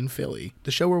house in Philly,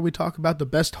 the show where we talk about the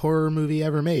best horror movie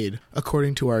ever made,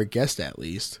 according to our guest at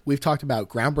least. We've talked about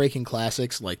groundbreaking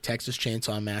classics like Texas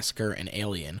Chainsaw Massacre and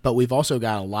Alien, but we've also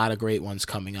got a lot of great ones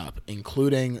coming up,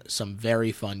 including some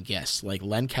very fun guests like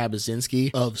Len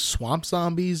Kabaczynski of Swamp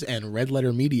Zombies and Red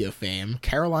Letter Media fame,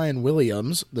 Caroline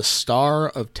Williams, the star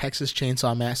of Texas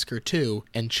Chainsaw Massacre 2,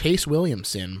 and Chase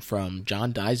Williamson from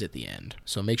John Dies at the End.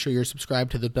 So make sure you're subscribed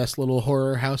to the best little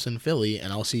horror house in Philly,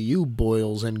 and I'll see you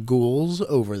boils and ghouls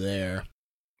over there.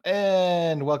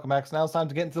 And welcome back. So now it's time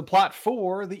to get into the plot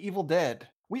for The Evil Dead.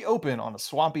 We open on a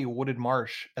swampy wooded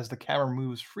marsh as the camera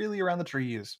moves freely around the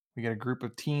trees. We get a group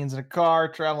of teens in a car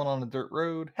traveling on a dirt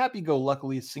road,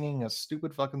 happy-go-luckily singing a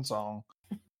stupid fucking song.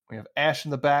 We have Ash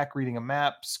in the back reading a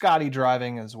map, Scotty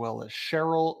driving, as well as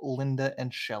Cheryl, Linda,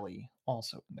 and Shelly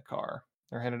also in the car.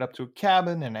 They're headed up to a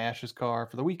cabin in Ash's car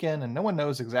for the weekend, and no one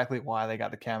knows exactly why they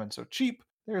got the cabin so cheap.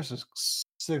 They're just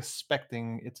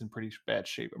suspecting it's in pretty bad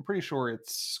shape. I'm pretty sure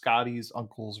it's Scotty's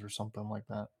uncle's or something like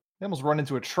that. They almost run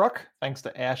into a truck thanks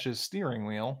to Ash's steering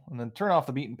wheel, and then turn off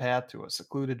the beaten path to a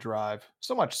secluded drive.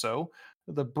 So much so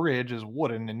that the bridge is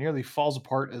wooden and nearly falls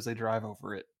apart as they drive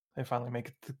over it. They finally make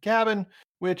it to the cabin,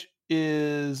 which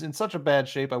is in such a bad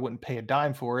shape I wouldn't pay a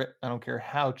dime for it. I don't care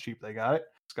how cheap they got it.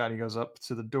 Scotty goes up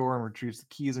to the door and retrieves the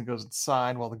keys and goes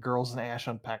inside while the girls and Ash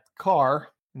unpack the car.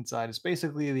 Inside is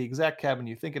basically the exact cabin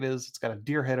you think it is. It's got a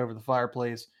deer head over the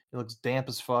fireplace. It looks damp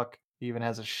as fuck. It even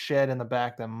has a shed in the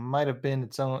back that might have been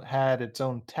had its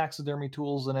own taxidermy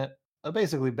tools in it.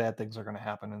 Basically, bad things are going to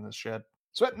happen in this shed.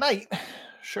 So at night,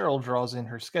 Cheryl draws in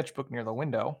her sketchbook near the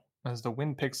window. As the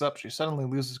wind picks up, she suddenly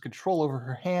loses control over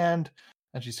her hand,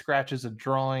 and she scratches a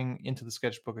drawing into the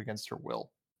sketchbook against her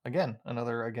will. Again,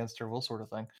 another against her will sort of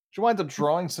thing. She winds up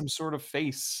drawing some sort of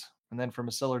face, and then from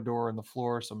a cellar door in the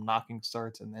floor, some knocking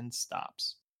starts and then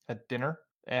stops. At dinner,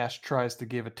 Ash tries to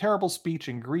give a terrible speech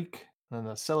in Greek, and then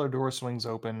the cellar door swings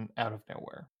open out of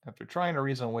nowhere. After trying to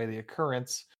reason away the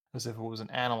occurrence, as if it was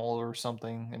an animal or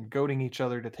something, and goading each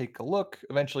other to take a look,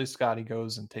 eventually Scotty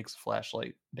goes and takes a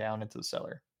flashlight down into the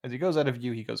cellar. As he goes out of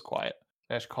view, he goes quiet.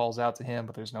 Ash calls out to him,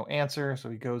 but there's no answer,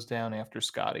 so he goes down after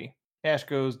Scotty. Ash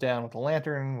goes down with a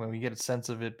lantern when we get a sense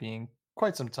of it being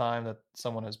quite some time that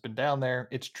someone has been down there.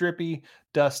 It's drippy,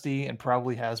 dusty, and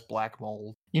probably has black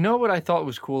mold. You know what I thought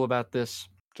was cool about this?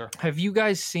 Sure. Have you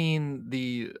guys seen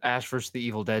the Ash vs. the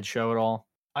Evil Dead show at all?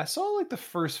 I saw like the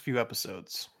first few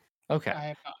episodes. Okay. I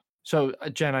have not. So,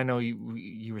 Jen, I know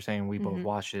you were saying we both Mhm.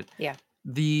 watched it. Yeah.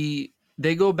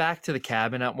 They go back to the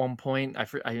cabin at one point.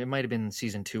 It might have been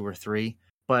season 2 or 3,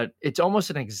 but it's almost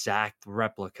an exact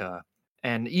replica.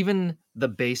 And even the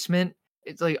basement,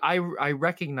 it's like I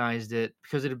recognized it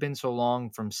because it had been so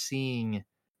long from seeing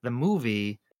the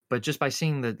movie, but just by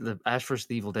seeing the Ash vs.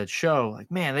 the Evil Dead show, like,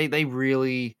 man, they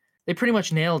pretty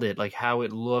much nailed it, like how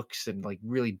it looks and like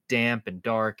really damp and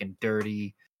dark and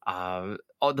dirty. All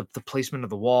the placement of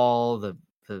the wall, the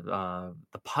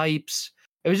pipes.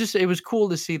 It was cool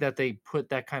to see that they put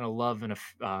that kind of love and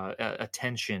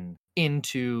attention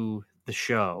into the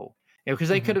show. Because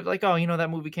they could have that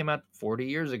movie came out 40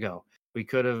 years ago. We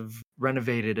could have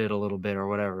renovated it a little bit or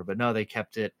whatever, but no, they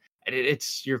kept it.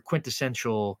 It's your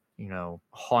quintessential,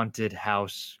 haunted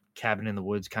house, cabin in the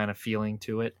woods kind of feeling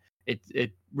to it.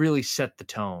 It really set the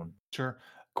tone. Sure.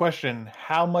 Question,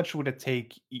 how much would it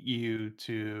take you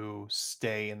to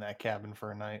stay in that cabin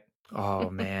for a night? Oh,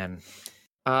 man.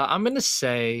 I'm going to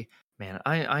say, man,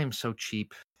 I am so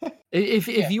cheap. If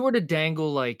you were to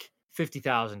dangle like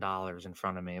 $50,000 in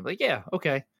front of me, I'm like, yeah,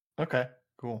 okay. Okay,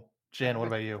 cool. Jen, what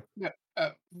about you?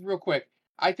 Real quick,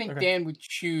 I think Okay. Dan would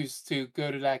choose to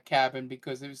go to that cabin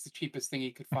because it was the cheapest thing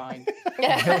he could find.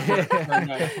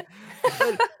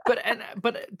 but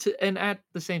at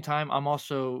the same time, I'm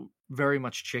also very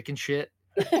much chicken shit.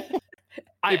 It'd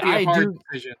be a hard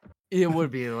decision. It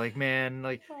would be like, man,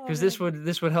 like, because this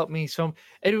would help me. So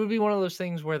it would be one of those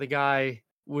things where the guy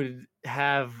would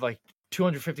have like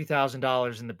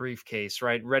 $250,000 in the briefcase,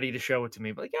 right, ready to show it to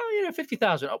me. But like, oh,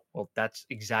 $50,000. Oh, well, that's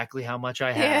exactly how much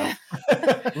I have.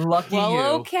 Yeah. Lucky well, you.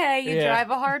 okay, you drive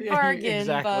a hard bargain,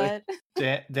 Exactly.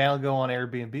 but Dan will go on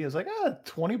Airbnb. It's like,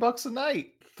 $20 a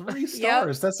night, 3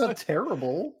 stars. That's not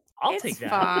terrible. I'll it's take that.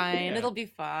 fine. Yeah. It'll be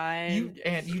fine.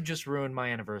 You just ruined my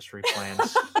anniversary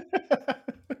plans.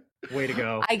 Way to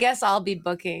go. I guess I'll be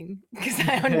booking because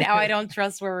I don't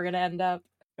trust where we're gonna end up.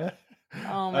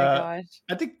 Oh my gosh.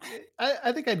 I think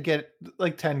I'd get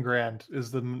like 10 grand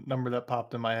is the number that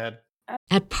popped in my head.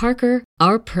 At Parker,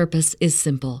 our purpose is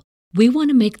simple. We want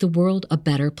to make the world a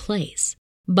better place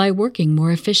by working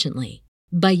more efficiently,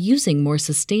 by using more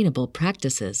sustainable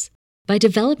practices, by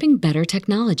developing better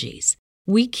technologies.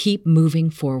 We keep moving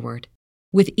forward.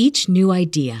 With each new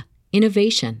idea,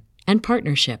 innovation, and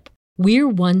partnership, we're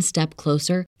one step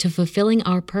closer to fulfilling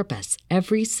our purpose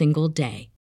every single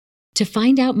day. To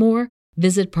find out more,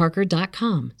 visit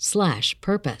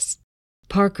parker.com/purpose.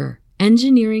 Parker,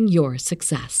 engineering your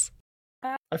success.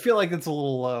 I feel like it's a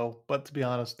little low, but to be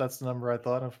honest, that's the number I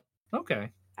thought of. Okay.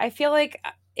 I feel like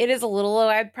it is a little low.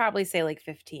 I'd probably say like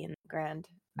 15 grand.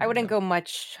 I wouldn't go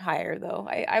much higher though.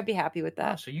 I'd be happy with Oh,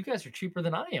 that. so you guys are cheaper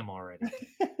than I am already.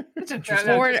 That's Now, interesting.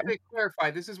 just to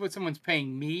clarify, this is what someone's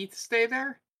paying me to stay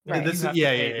there? Right. This You is have to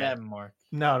pay them, Mark.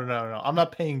 No. I'm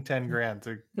not paying 10 grand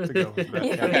to go for that.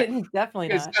 Yeah, definitely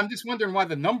Because not. I'm just wondering why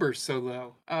the number's so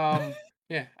low.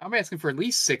 Yeah, I'm asking for at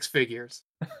least 6 figures.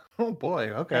 Oh boy,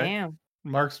 okay. Damn.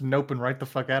 Mark's noping right the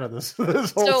fuck out of this whole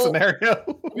So- scenario.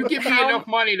 You give me How- enough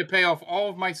money to pay off all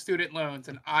of my student loans,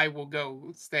 and I will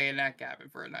go stay in that cabin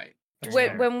for a night.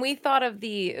 When we thought of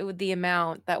the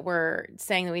amount that we're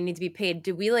saying that we need to be paid,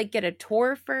 did we like get a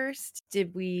tour first?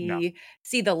 Did we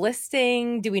see the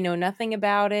listing? Do we know nothing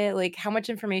about it? Like, how much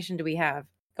information do we have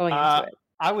going into it?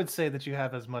 I would say that you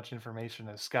have as much information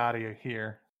as Scotty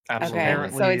here. Absolutely. Okay,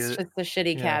 Apparently, so it's just a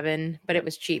shitty yeah. cabin, but it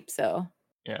was cheap, so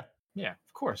Yeah. Yeah,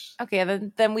 of course. okay.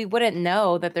 Then we wouldn't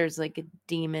know that there's like a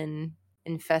demon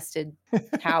infested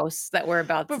house that we're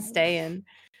about to stay in.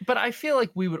 But I feel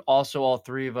like we would also, all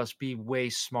three of us, be way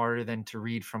smarter than to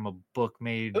read from a book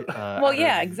made Well,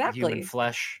 yeah, out of exactly. human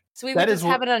flesh. So we That would is just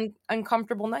have an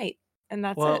uncomfortable night, and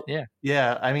that's Well, it. Yeah.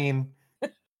 Yeah, I mean,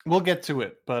 we'll get to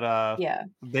it, but Yeah.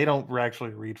 they don't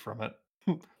actually read from it.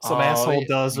 Some Oh, asshole yeah,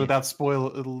 does yeah.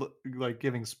 without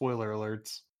giving spoiler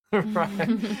alerts. Right.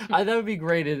 That would be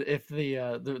great if the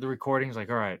recording's like,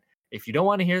 all right, if you don't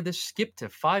want to hear this, skip to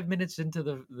 5 minutes into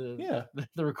the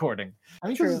recording. I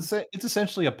mean, True. because it's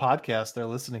essentially a podcast they're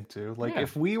listening to. Like, Yeah.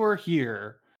 if we were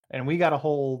here and we got a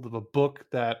hold of a book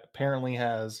that apparently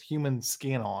has human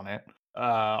skin on it,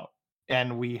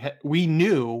 and we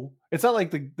knew, it's not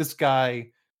like this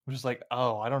guy was just like,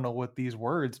 oh, I don't know what these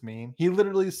words mean. He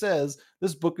literally says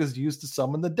this book is used to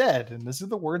summon the dead, and this is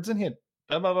the words in it.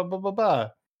 Blah, blah, blah, blah, blah, blah.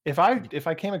 If I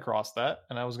came across that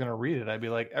and I was gonna read it, I'd be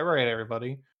like, all right,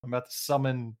 everybody, I'm about to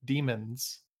summon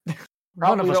demons. One of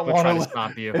Probably us don't would try to wanna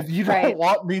stop you. If you Right. don't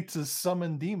want me to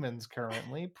summon demons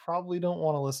currently, probably don't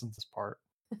want to listen to this part.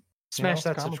 Smash it's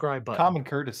that common- subscribe button. Common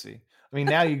courtesy. I mean,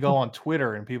 now you go on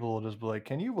Twitter and people will just be like,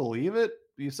 "Can you believe it?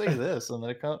 You say this, and then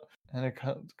it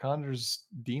conjures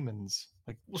demons."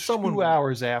 Like Well, someone 2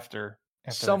 hours after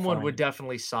they Someone find would it.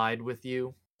 definitely side with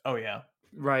you. Oh yeah.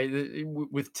 Right,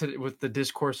 with the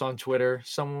discourse on Twitter,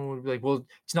 someone would be like, "Well,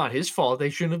 it's not his fault. They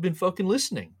shouldn't have been fucking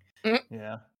listening."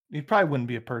 Yeah. You probably wouldn't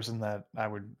be a person that I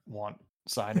would want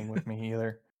siding with me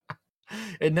either.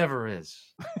 It never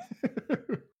is.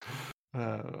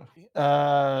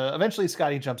 Eventually,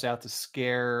 Scotty jumps out to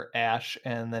scare Ash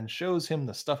and then shows him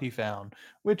the stuff he found,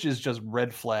 which is just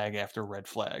red flag after red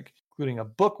flag, including a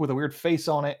book with a weird face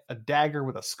on it, a dagger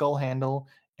with a skull handle,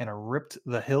 and a ripped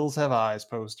 "The Hills Have Eyes"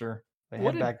 poster. They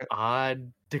What head an back.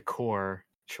 odd decor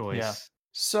choice. Yeah.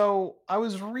 So I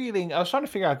was trying to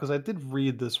figure out, because I did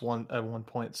read this one at one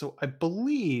point. So I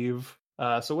believe,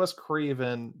 so Wes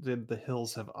Craven did "The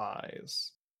Hills Have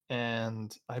Eyes,"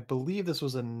 and I believe this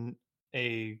was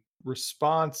a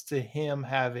response to him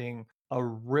having a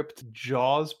ripped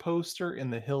Jaws poster in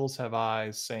 "The Hills Have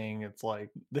Eyes," saying it's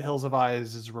like "The Hills Have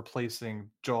Eyes" is replacing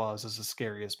Jaws as the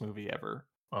scariest movie ever.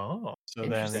 Oh, So then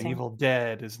The Interesting. Evil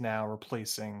Dead is now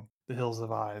replacing The Hills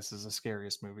of Eyes as the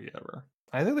scariest movie ever.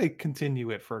 I think they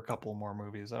continue it for a couple more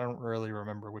movies. I don't really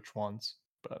remember which ones,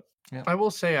 but yeah. I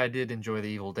will say I did enjoy The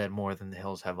Evil Dead more than The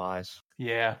Hills Have Eyes.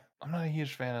 Yeah, I'm not a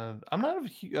huge fan of. I'm not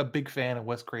a big fan of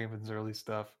Wes Craven's early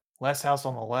stuff. Last House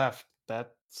on the Left.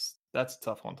 That's a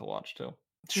tough one to watch too,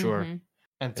 Sure. Mhm.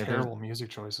 and there's- terrible music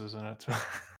choices in it too.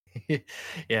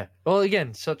 Yeah. Well,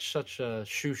 again, such a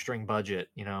shoestring budget,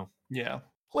 you know. Yeah.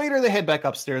 Later, they head back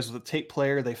upstairs with a tape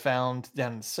player they found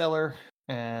down in the cellar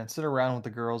and sit around with the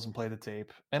girls and play the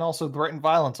tape, and also threaten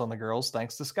violence on the girls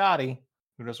thanks to Scotty,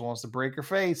 who just wants to break her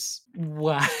face.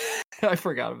 Wow. I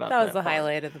forgot about that. That was the part.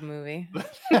 highlight of the movie.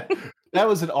 That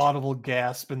was an audible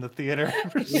gasp in the theater.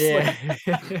 Just like-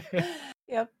 Yeah.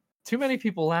 Yep. Too many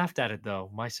people laughed at it though,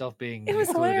 myself being It was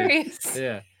included. hilarious.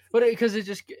 Yeah. But because it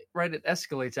just it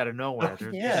escalates out of nowhere.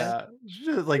 Yeah,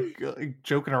 just like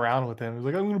joking around with him. He's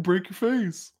like, "I'm gonna break your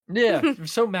face." Yeah,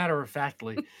 so matter of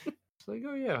factly. It's like,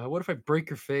 oh yeah, what if I break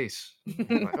your face?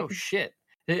 I'm like, oh shit.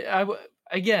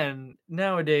 Again,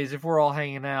 nowadays, if we're all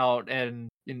hanging out and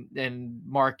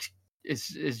Mark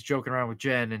is joking around with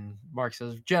Jen, and Mark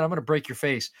says, "Jen, I'm gonna break your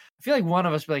face," I feel like one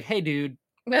of us would be like, "Hey, dude,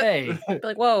 hey,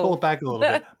 Like, whoa, Pull it back a little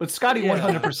bit. But Scotty Yeah.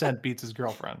 100% beats his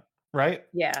girlfriend, right?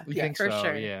 yeah, we yeah, think for so,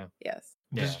 sure. yeah." Yes.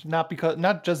 Just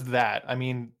not just that. I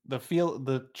mean,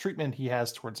 the treatment he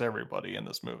has towards everybody in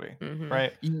this movie, Mhm.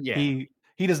 right? Yeah.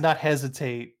 He does not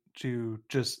hesitate to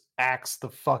just axe the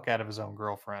fuck out of his own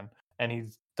girlfriend, and he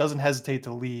doesn't hesitate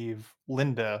to leave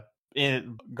Linda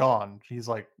gone. He's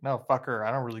like, no, fuck her.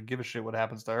 I don't really give a shit what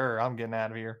happens to her. I'm getting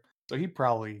out of here. So he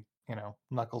probably,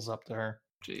 knuckles up to her.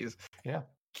 Jeez. Yeah.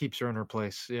 Keeps her in her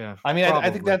place. Yeah. I mean, I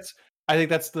think probably.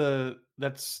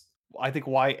 I think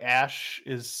why Ash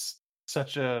is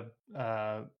such a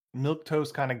milk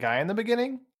toast kind of guy in the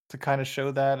beginning, to kind of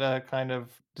show that kind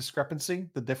of discrepancy,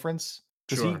 the difference,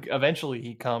 because Sure. he eventually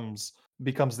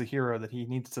becomes the hero that he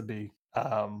needs to be.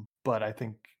 But I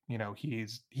think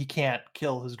he can't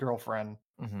kill his girlfriend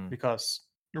Mhm. because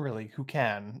really, who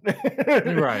can?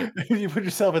 Right. You put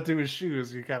yourself into his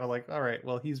shoes, you're kind of like, all right,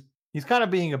 well, he's kind of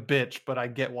being a bitch, but I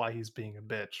get why he's being a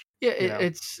bitch. Yeah, you know?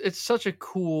 it's such a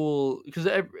cool, because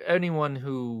anyone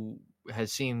who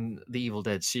has seen the Evil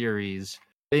Dead series,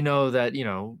 they know that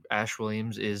Ash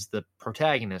Williams is the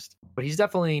protagonist, but he's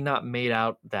definitely not made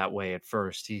out that way at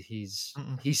first. He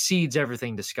cedes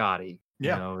everything to Scotty.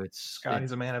 Yeah. It's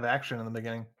Scotty's a man of action in the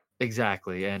beginning.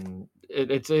 exactly, and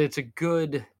it's a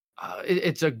good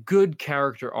it's a good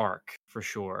character arc for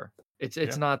sure. It's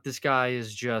Yeah. not this guy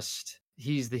is just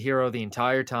he's the hero the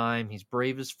entire time. He's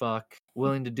brave as fuck,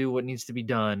 willing to do what needs to be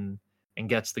done, and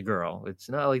gets the girl. It's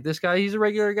not like this guy. He's a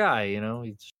regular guy,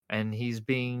 he's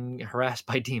being harassed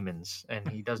by demons, and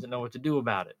he doesn't know what to do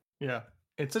about it. Yeah.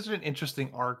 It's such an interesting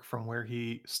arc from where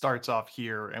he starts off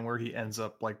here and where he ends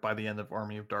up like by the end of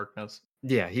Army of Darkness.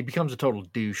 Yeah, he becomes a total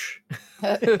douche.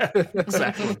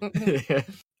 Exactly. Yeah.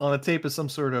 On the tape is some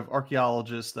sort of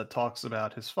archaeologist that talks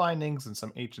about his findings in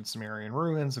some ancient Sumerian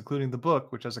ruins, including the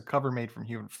book, which has a cover made from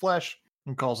human flesh,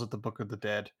 and calls it the Book of the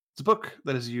Dead. It's a book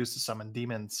that is used to summon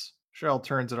demons. Cheryl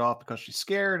turns it off because she's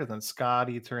scared, and then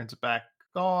Scotty turns it back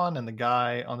on, and the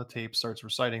guy on the tape starts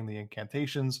reciting the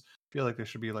incantations. I feel like there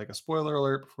should be like a spoiler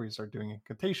alert before you start doing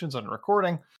incantations on a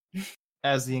recording.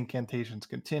 As the incantations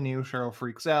continue, Cheryl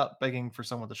freaks out, begging for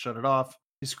someone to shut it off.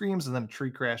 She screams, and then a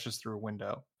tree crashes through a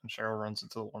window, and Cheryl runs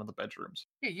into one of the bedrooms.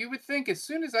 Yeah, you would think as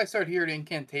soon as I start hearing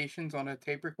incantations on a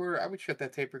tape recorder, I would shut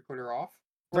that tape recorder off.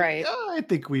 Right. I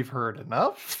think we've heard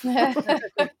enough.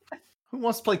 Who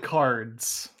wants to play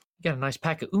cards? You got a nice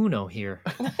pack of Uno here.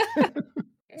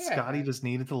 Yeah. Scotty just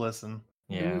needed to listen.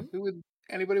 Yeah. Who would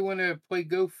anybody want to play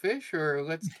Go Fish or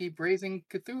Let's Keep Raising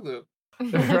Cthulhu?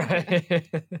 Right.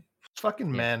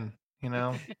 Fucking men,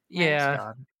 Yeah.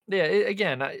 God. Yeah.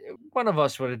 Again, one of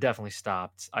us would have definitely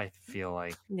stopped, I feel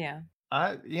like. Yeah.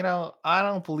 I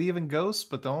don't believe in ghosts,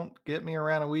 but don't get me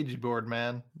around a Ouija board,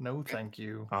 man. No, thank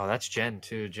you. Oh, that's Jen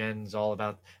too. Jen's all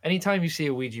about anytime you see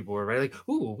a Ouija board, right? Like,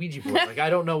 ooh, a Ouija board. Like, I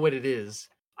don't know what it is.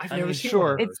 I've never seen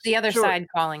one of those. It's the other side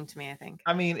calling to me, I think.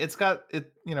 I mean, it's got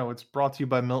it. It's brought to you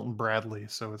by Milton Bradley,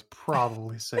 so it's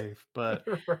probably safe. But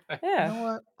Right. Yeah. you know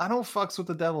what? I don't fucks with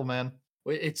the devil, man.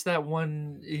 It's that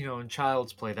one, in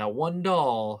Child's Play, that one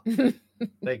doll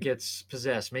that gets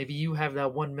possessed. Maybe you have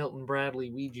that one Milton Bradley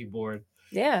Ouija board.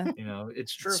 Yeah.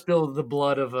 It's True. spilled the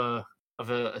blood of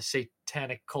a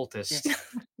satanic cultist.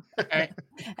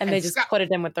 And they just put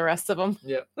it in with the rest of them.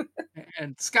 Yeah.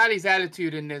 And Scotty's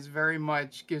attitude in this very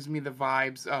much gives me the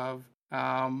vibes of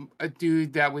a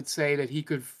dude that would say that he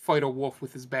could fight a wolf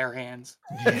with his bare hands.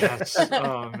 Yes.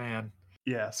 Oh man.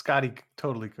 Yeah, Scotty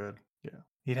totally could.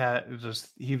 Yeah,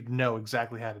 he'd know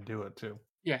exactly how to do it too.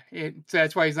 Yeah, so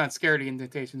that's why he's not scared of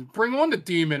incantations. Bring on the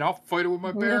demon. I'll fight it with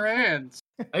my bare hands.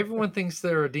 Everyone thinks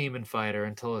they're a demon fighter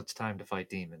until it's time to fight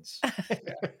demons.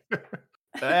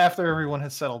 After everyone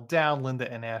has settled down,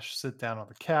 Linda and Ash sit down on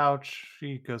the couch.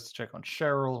 She goes to check on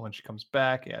Cheryl. When she comes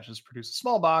back, Ash has produced a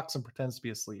small box and pretends to be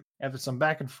asleep. After some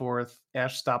back and forth,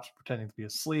 Ash stops pretending to be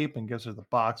asleep and gives her the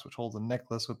box, which holds a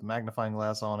necklace with the magnifying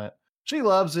glass on it. She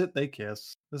loves it. They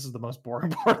kiss. This is the most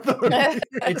boring part of the movie.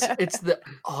 It's the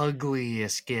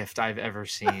ugliest gift I've ever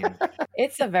seen.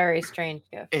 It's a very strange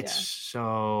gift. It's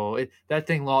that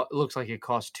thing looks like it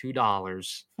cost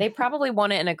 $2. They probably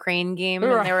won it in a crane game,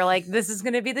 and they were like, "This is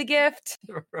going to be the gift."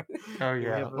 Oh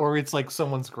yeah, or it's like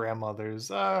someone's grandmother's.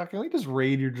 Can we just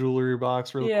raid your jewelry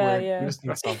box real quick? Yeah. We just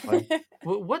need something.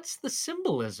 What's the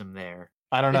symbolism there?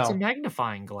 I don't know. It's a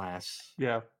magnifying glass.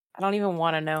 Yeah. I don't even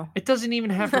want to know. It doesn't even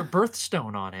have her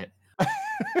birthstone on it.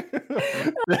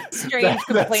 Strange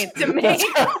complaint to me.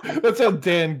 That's how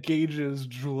Dan gauges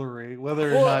jewelry,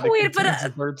 whether or not it Wait, but, contains a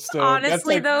birthstone.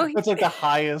 honestly, though, that's like the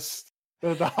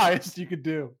highest you could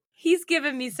do. He's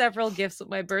given me several gifts with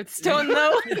my birthstone,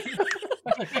 though.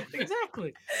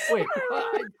 Exactly. Wait,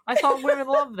 I thought women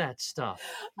love that stuff.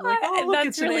 Like, oh, look, That's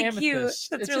it's an really amethyst. cute.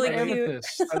 That's It's really an cute.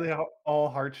 amethyst. Are they all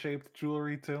heart-shaped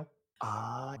jewelry too?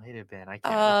 Might have been. I can't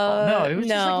recall. No, it was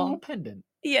just like a no. little pendant.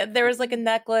 Yeah, there was like a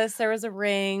necklace, there was a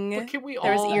ring, But can we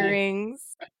there was all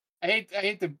earrings. I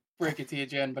hate to break it to you,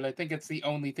 Jen, but I think it's the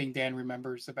only thing Dan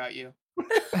remembers about you.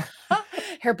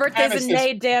 Her birthday's in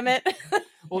May, damn it.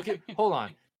 Okay, hold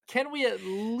on. Can we at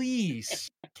least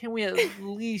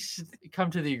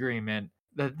come to the agreement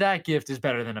that that gift is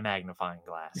better than a magnifying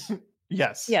glass?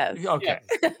 Yes. Yes. Okay.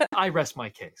 I rest my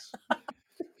case.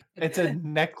 It's a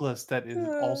necklace that is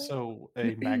also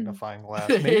a magnifying glass.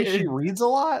 Maybe she reads a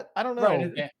lot? I don't know.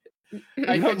 Right. Yeah.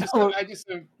 I I just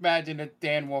imagine that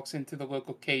Dan walks into the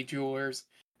local K Jewelers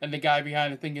and the guy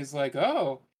behind the thing is like,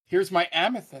 "Oh, here's my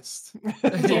amethyst.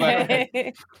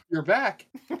 You're back."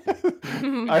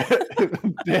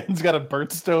 Dan's got a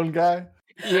birthstone guy.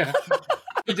 Yeah.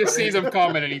 He just sees him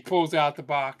coming and he pulls out the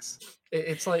box.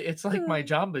 It's like my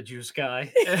Jamba Juice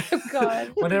guy. Oh,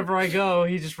 God. Whenever I go,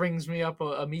 he just rings me up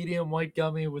a medium white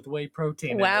gummy with whey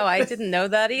protein. Wow, I didn't know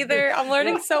that either. I'm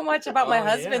learning so much about my Oh,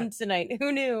 husband tonight.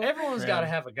 Who knew? Everyone's got to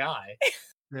have a guy.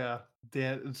 Yeah.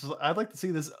 Dan, I'd like to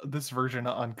see this version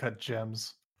of Uncut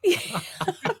Gems.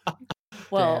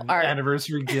 Well, Dan, our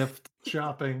anniversary gift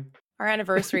shopping. Our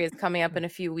anniversary is coming up in a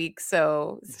few weeks,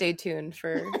 so stay tuned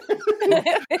for.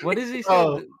 What does he say?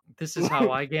 Oh. This is how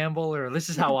I gamble, or this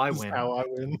is how I This is win. how I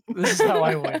win. This is how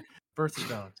I win.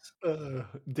 Birthstones.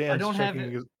 Dan's don't have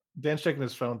checking it. Dan's checking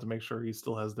his phone to make sure he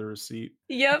still has the receipt.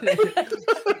 Yep.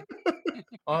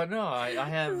 Oh no, I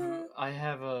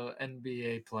have a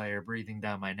NBA player breathing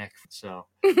down my neck, so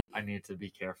I need to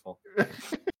be careful.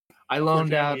 I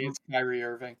loaned out. It's Kyrie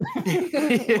Irving.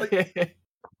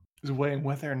 He's weighing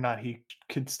whether or not he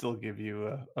could still give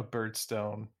you a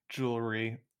birdstone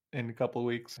jewelry in a couple of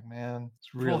weeks. Man,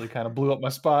 it's really kind of blew up my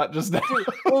spot just now.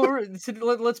 Well,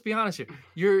 let's be honest here.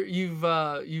 You've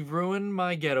ruined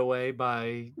my getaway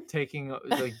by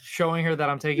showing her that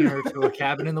I'm taking her to a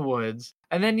cabin in the woods,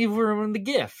 and then you've ruined the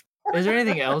gift. Is there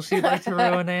anything else you'd like to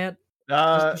ruin, Aunt?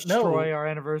 Just destroy our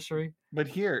anniversary. But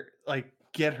here,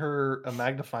 get her a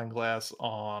magnifying glass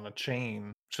on a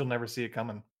chain. She'll never see it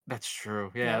coming. That's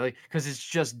true. Yeah, because it's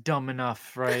just dumb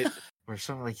enough, right? Or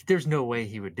something there's no way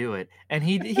he would do it, and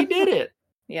he did it.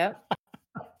 Yep.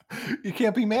 You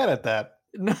can't be mad at that.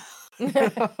 No.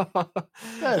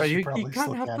 Yeah, you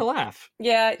kind of have to laugh.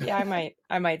 Yeah,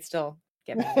 I might still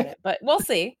get mad at it, but we'll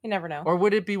see. You never know. Or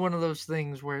would it be one of those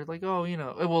things where, how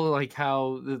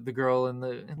the girl in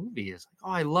the movie is like,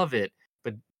 "Oh, I love it,"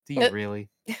 but do you really?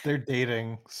 They're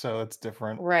dating, so it's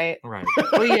different. Right.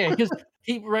 Well, yeah, because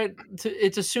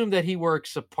it's assumed that he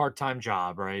works a part-time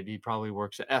job, right? He probably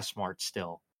works at S-Mart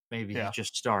still. Maybe he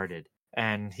just started,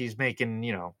 and he's making,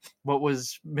 what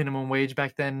was minimum wage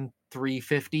back then?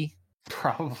 $3.50.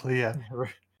 Probably, yeah.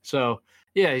 So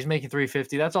yeah, he's making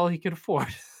 $3.50. That's all he could afford.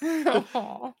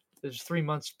 Aww. There's 3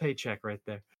 months paycheck right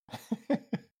there.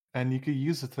 And you could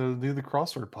use it to do the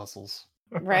crossword puzzles.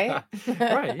 Right.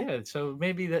 Right. Yeah. So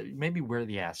maybe we're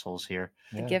the assholes here.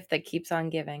 The gift that keeps on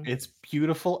giving. It's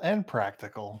beautiful and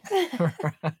practical.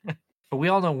 But we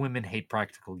all know women hate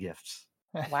practical gifts.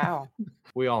 Wow.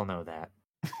 We all know that.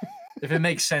 If it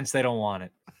makes sense, they don't want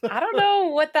it. I don't know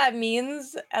what that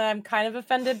means, and I'm kind of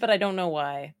offended, but I don't know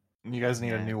why. You guys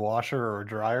need a new washer or a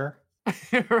dryer?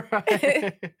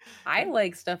 Right. I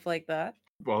like stuff like that.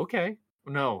 Well, okay.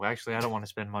 No, actually, I don't want to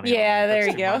spend money. Yeah, on there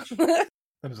you go.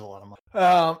 That is a lot of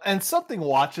money. And something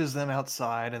watches them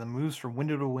outside and then moves from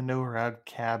window to window around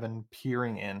cabin,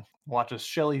 peering in. Watches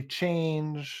Shelly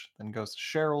change, then goes to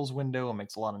Cheryl's window and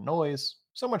makes a lot of noise.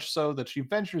 So much so that she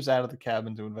ventures out of the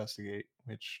cabin to investigate,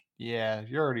 which, yeah,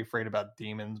 you're already afraid about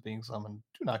demons being summoned.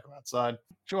 Do not go outside.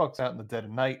 She walks out in the dead of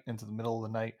night, into the middle of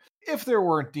the night. If there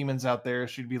weren't demons out there,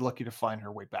 she'd be lucky to find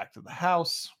her way back to the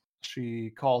house. She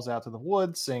calls out to the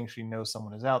woods, saying she knows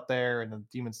someone is out there, and the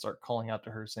demons start calling out to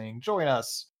her, saying, "Join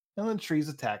us." And then trees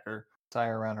attack her, tie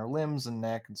her around her limbs and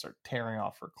neck, and start tearing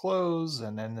off her clothes,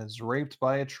 and then is raped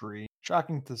by a tree.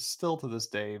 Shocking still to this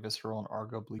day, visceral and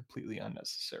arguably completely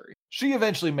unnecessary. She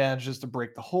eventually manages to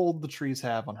break the hold the trees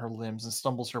have on her limbs and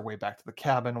stumbles her way back to the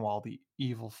cabin while the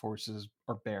evil forces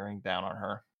are bearing down on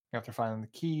her. After finding the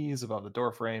keys above the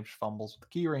doorframe, she fumbles with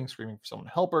the keyring, screaming for someone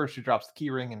to help her. She drops the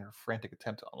keyring in her frantic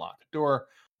attempt to unlock the door.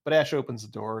 but Ash opens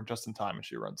the door just in time and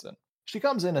she runs in. She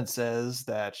comes in and says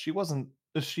that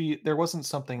there wasn't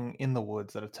something in the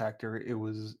woods that attacked her. It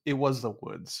was the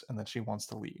woods, and that she wants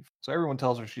to leave. So everyone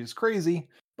tells her she's crazy,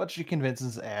 but she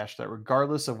convinces Ash that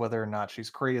regardless of whether or not she's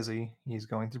crazy, he's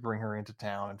going to bring her into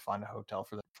town and find a hotel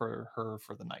for her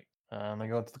for the night. They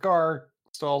go into the car,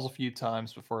 stalls a few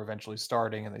times before eventually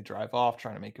starting, and they drive off,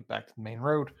 trying to make it back to the main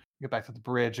road. Get back to the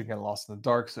bridge and get lost in the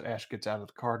dark, so Ash gets out of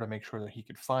the car to make sure that he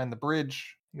can find the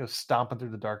bridge. He goes stomping through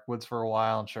the dark woods for a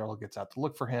while, and Cheryl gets out to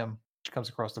look for him. She comes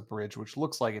across the bridge, which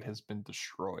looks like it has been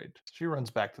destroyed. She runs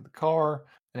back to the car,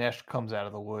 and Ash comes out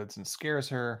of the woods and scares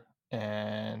her,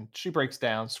 and she breaks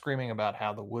down, screaming about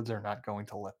how the woods are not going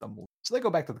to let them leave. So they go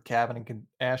back to the cabin, and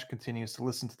Ash continues to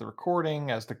listen to the recording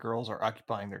as the girls are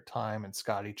occupying their time, and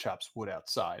Scotty chops wood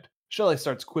outside. Shelley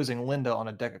starts quizzing Linda on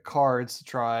a deck of cards to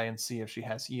try and see if she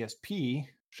has ESP.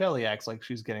 Shelley acts like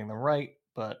she's getting them right,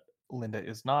 but Linda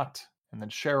is not. And then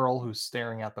Cheryl, who's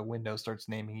staring out the window, starts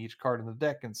naming each card in the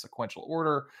deck in sequential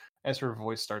order as her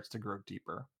voice starts to grow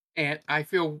deeper. And I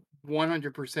feel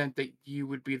 100% that you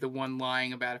would be the one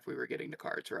lying about if we were getting the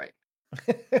cards right.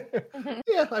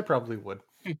 Yeah, I probably would.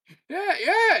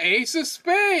 Yeah, Ace of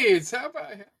Spades. How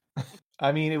about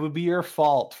I mean, it would be your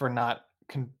fault for not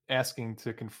asking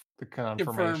the confirmation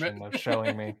Confirm it. of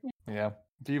showing me. Yeah.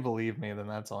 If you believe me, then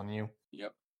that's on you.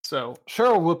 Yep. So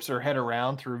Cheryl whips her head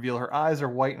around to reveal her eyes are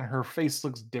white and her face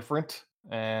looks different.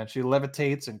 And she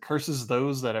levitates and curses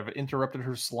those that have interrupted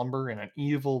her slumber in an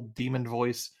evil demon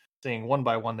voice, saying one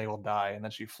by one they will die. And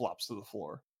then she flops to the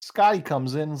floor. Scotty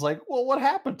comes in and is like, well, what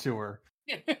happened to her?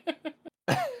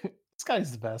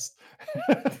 Scotty's the best.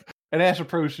 And Ash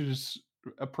approaches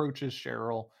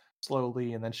Cheryl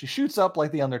slowly, and then she shoots up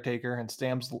like the Undertaker and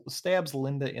stabs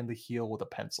Linda in the heel with a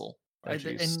pencil. And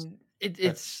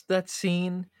it's that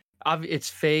scene. It's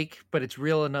fake, but it's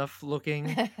real enough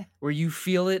looking where you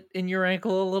feel it in your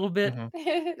ankle a little bit.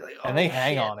 Mm-hmm. Like, and they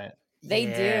hang on it. They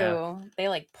do. They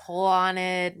like pull on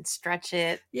it and stretch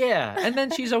it. Yeah, and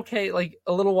then she's okay. Like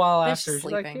a little while Then after, she's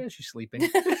she's like, sleeping. yeah, she's sleeping.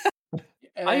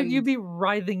 And, You'd be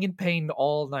writhing in pain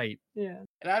all night. Yeah.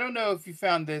 and I don't know if you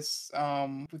found this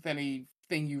with anything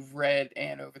you've read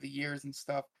and over the years and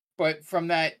stuff, but from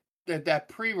that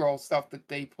pre-roll stuff that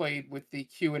they played with the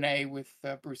Q&A with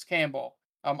Bruce Campbell,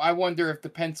 I wonder if the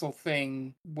pencil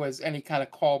thing was any kind of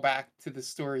callback to the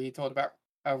story he told about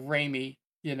Raimi,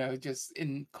 just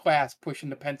in class pushing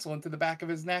the pencil into the back of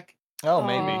his neck. Oh,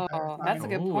 maybe. Oh, that's a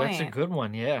good point. That's a good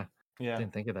one. Yeah. Yeah.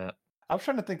 Didn't think of that. I'm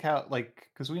trying to think how,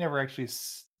 because we never actually.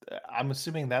 I'm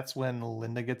assuming that's when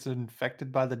Linda gets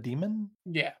infected by the demon.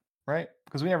 Yeah. Right?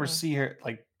 Because we never see her.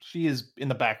 She is in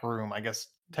the back room. I guess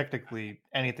technically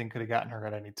anything could have gotten her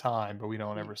at any time, but we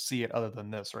don't ever see it other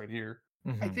than this right here.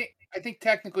 Mm-hmm. I think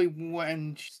technically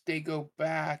when they go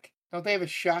back, don't they have a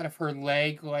shot of her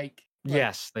leg,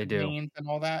 yes, they do, veins and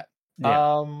all that?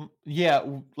 Yeah.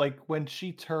 Like when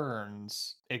she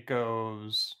turns, it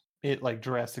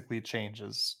drastically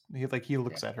changes. He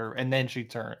looks at her and then she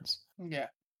turns. Yeah.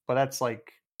 But that's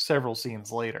several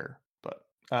scenes later. But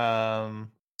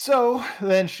so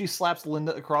then she slaps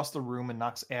Linda across the room and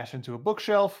knocks Ash into a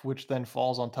bookshelf, which then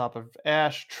falls on top of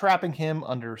Ash, trapping him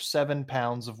under 7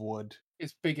 pounds of wood.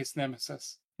 His biggest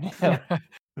nemesis.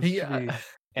 He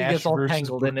gets all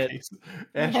tangled in it.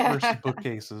 Ash versus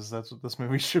bookcases. That's what this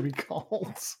movie should be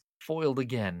called. Foiled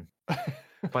again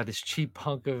by this cheap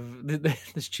hunk of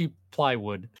this cheap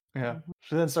plywood. Yeah.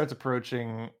 She then starts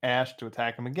approaching Ash to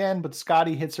attack him again, but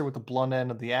Scotty hits her with the blunt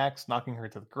end of the axe, knocking her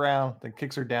to the ground, then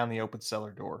kicks her down the open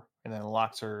cellar door, and then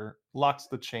locks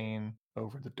the chain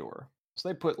over the door. So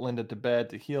they put Linda to bed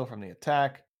to heal from the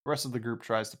attack. The rest of the group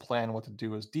tries to plan what to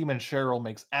do as Demon Cheryl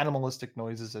makes animalistic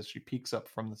noises as she peeks up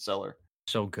from the cellar.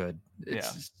 So good.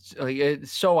 It's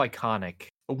so iconic.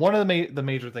 One of the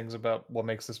major things about what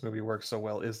makes this movie work so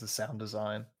well is the sound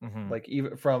design. Mm-hmm.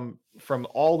 Even from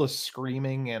all the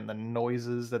screaming and the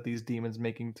noises that these demons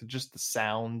making to just the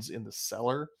sounds in the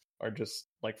cellar are just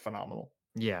phenomenal.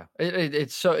 Yeah, it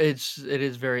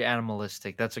is very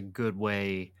animalistic. That's a good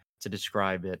way to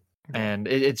describe it, and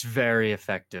it's very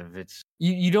effective. It's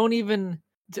you don't even,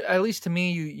 at least to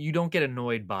me, you don't get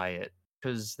annoyed by it,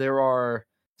 because there are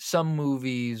some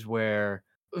movies where,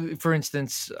 for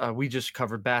instance, we just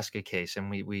covered Basket Case, and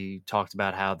we talked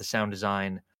about how the sound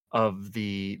design of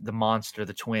the monster,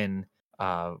 the twin,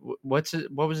 what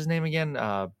was his name again?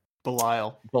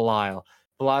 Belial.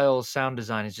 Belial's sound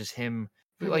design is just him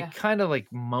kind of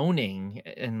moaning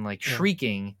and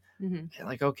shrieking.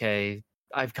 Mm-hmm. Okay,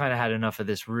 I've kind of had enough of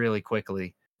this really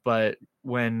quickly. But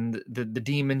when the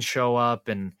demons show up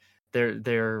and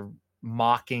they're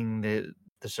mocking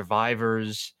the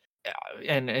survivors,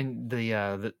 and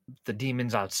the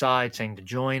demons outside saying to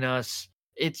join us.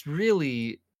 It's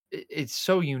really it's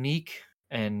so unique,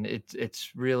 and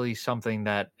it's really something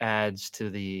that adds to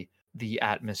the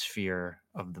atmosphere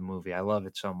of the movie. I love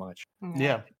it so much.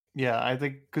 Yeah. Yeah, I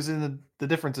think because in the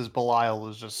difference is Belial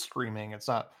is just screaming. It's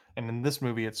not, and in this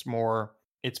movie, it's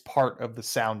part of the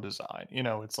sound design.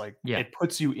 It's like it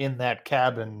puts you in that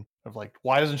cabin of like,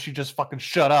 why doesn't she just fucking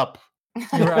shut up?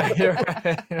 Right.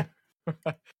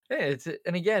 Yeah,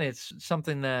 and again, it's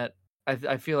something that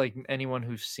I feel like anyone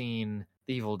who's seen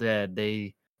The Evil Dead,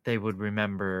 they would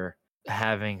remember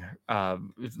having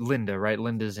Linda, right?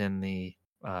 Linda's in the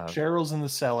Cheryl's in the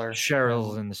cellar.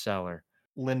 Cheryl's in the cellar.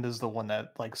 Linda's the one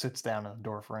that like sits down in the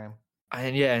door frame.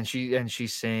 And she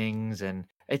sings, and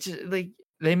it's just, like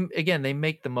they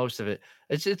make the most of it.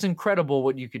 It's incredible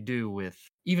what you could do with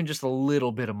even just a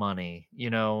little bit of money,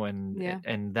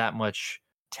 and that much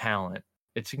talent.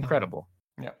 It's incredible.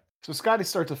 Yeah. So Scotty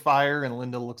starts a fire, and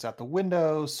Linda looks out the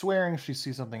window, swearing she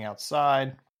sees something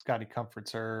outside. Scotty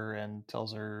comforts her and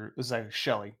tells her, this is actually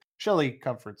Shelly. Shelly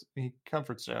comforts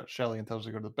Shelly and tells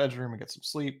her to go to the bedroom and get some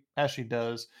sleep. As she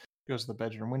does, goes to the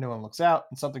bedroom window and looks out,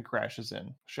 and something crashes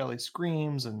in. Shelly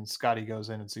screams, and Scotty goes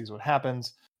in and sees what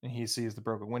happens. And he sees the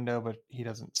broken window, but he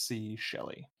doesn't see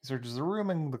Shelly. He searches the room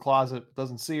and the closet,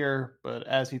 doesn't see her, but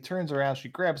as he turns around, she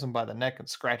grabs him by the neck and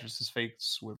scratches his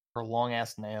face with her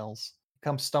long-ass nails. He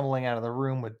comes stumbling out of the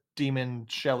room with demon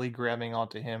Shelly grabbing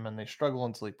onto him, and they struggle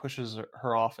until he pushes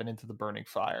her off and into the burning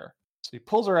fire. So he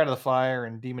pulls her out of the fire,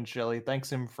 and demon Shelly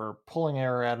thanks him for pulling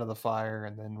her out of the fire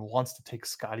and then wants to take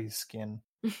Scotty's skin.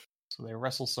 So they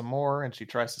wrestle some more, and she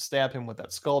tries to stab him with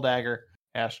that skull dagger.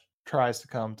 Ash tries to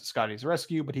come to Scotty's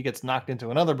rescue, but he gets knocked into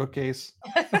another bookcase.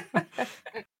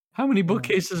 How many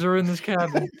bookcases are in this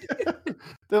cabin?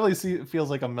 Definitely it feels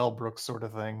like a Mel Brooks sort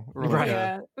of thing. Or like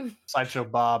a Sideshow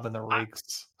Bob and the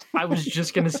Rakes. I was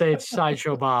just going to say it's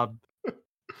Sideshow Bob.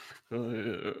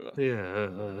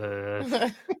 Yeah.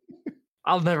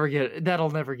 That'll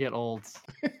never get old.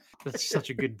 That's such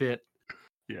a good bit.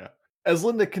 Yeah.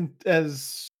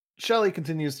 As Shelly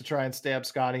continues to try and stab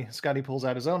Scotty, Scotty pulls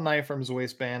out his own knife from his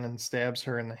waistband and stabs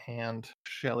her in the hand.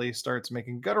 Shelly starts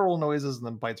making guttural noises and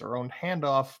then bites her own hand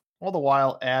off. All the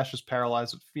while, Ash is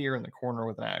paralyzed with fear in the corner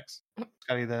with an axe.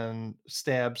 Scotty then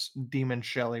stabs demon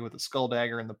Shelly with a skull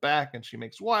dagger in the back, and she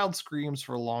makes wild screams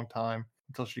for a long time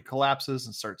until she collapses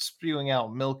and starts spewing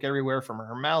out milk everywhere from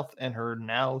her mouth and her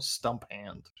now stump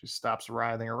hand. She stops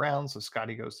writhing around, so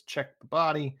Scotty goes to check the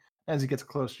body. As he gets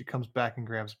close, she comes back and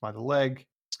grabs him by the leg.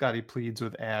 Scotty pleads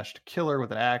with Ash to kill her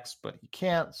with an axe, but he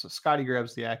can't, so Scotty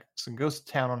grabs the axe and goes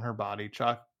to town on her body,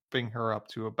 chopping her up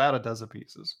to about a dozen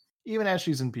pieces. Even as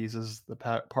she's in pieces, the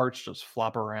parts just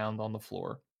flop around on the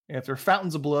floor. After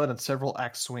fountains of blood and several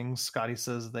axe swings, Scotty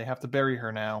says they have to bury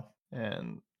her now.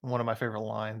 And one of my favorite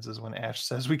lines is when Ash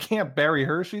says, "We can't bury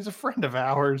her, she's a friend of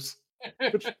ours."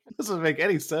 Which doesn't make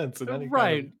any sense in any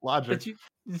kind of logic.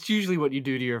 It's usually what you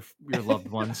do to your loved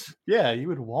ones. Yeah, you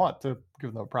would want to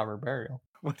give them a proper burial.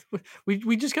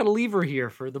 We just got to leave her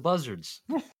here for the buzzards.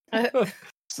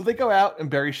 So they go out and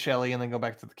bury Shelly and then go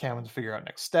back to the cabin to figure out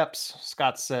next steps.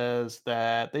 Scott says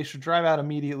that they should drive out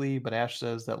immediately, but Ash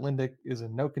says that Linda is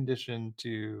in no condition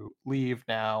to leave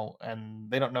now,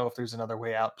 and they don't know if there's another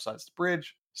way out besides the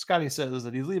bridge. Scotty says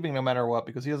that he's leaving no matter what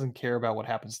because he doesn't care about what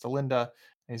happens to Linda,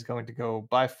 and he's going to go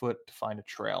by foot to find a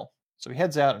trail. So he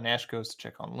heads out, and Ash goes to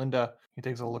check on Linda. He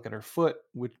takes a look at her foot,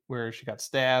 where she got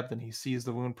stabbed, and he sees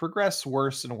the wound progress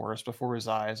worse and worse before his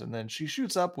eyes, and then she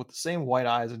shoots up with the same white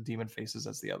eyes and demon faces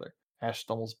as the other. Ash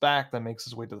stumbles back, then makes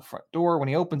his way to the front door. When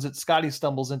he opens it, Scotty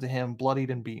stumbles into him, bloodied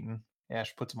and beaten.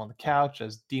 Ash puts him on the couch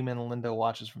as demon Linda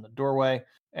watches from the doorway.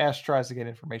 Ash tries to get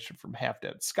information from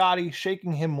half-dead Scotty,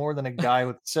 shaking him more than a guy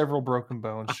with several broken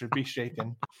bones should be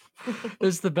shaken.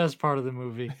 This is the best part of the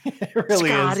movie. It really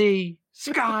is.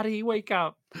 Scotty, wake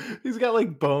up. He's got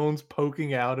like bones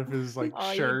poking out of his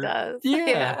shirt. He does.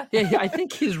 Yeah. I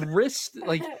think his wrist,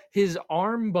 like his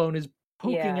arm bone is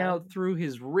poking out through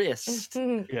his wrist.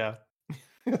 Yeah.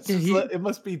 It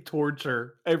must be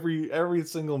torture. Every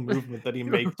single movement that he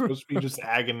makes must be just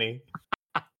agony.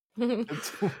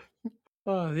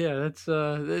 Oh yeah, that's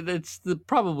the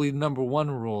probably number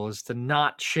one rule is to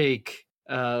not shake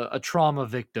a trauma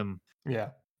victim. Yeah,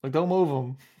 like don't move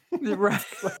him. Right.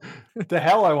 The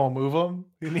hell I won't move him.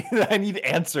 I need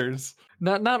answers.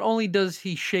 Not only does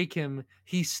he shake him,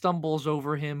 he stumbles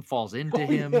over him, falls into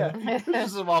him. Yeah, he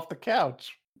pushes him off the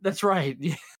couch. That's right.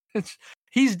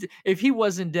 If he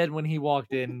wasn't dead when he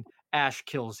walked in, Ash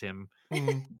kills him.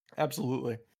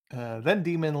 Absolutely. Then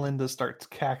demon Linda starts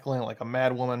cackling like a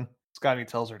mad woman. Scotty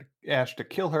tells Ash to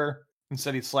kill her.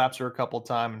 Instead, he slaps her a couple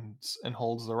times and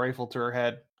holds the rifle to her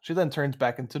head. She then turns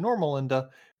back into normal Linda,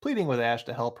 pleading with Ash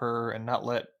to help her and not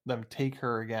let them take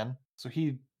her again. So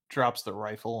he drops the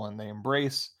rifle and they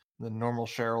embrace. The normal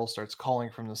Cheryl starts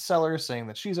calling from the cellar, saying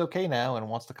that she's okay now and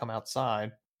wants to come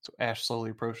outside. So Ash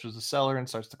slowly approaches the cellar and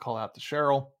starts to call out to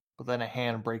Cheryl, but then a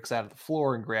hand breaks out of the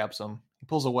floor and grabs him. He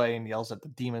pulls away and yells at the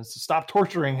demons to stop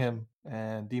torturing him.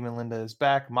 And Demon Linda is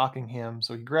back, mocking him,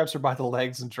 so he grabs her by the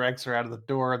legs and drags her out of the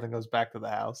door and then goes back to the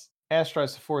house. Ash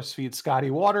tries to force feed Scotty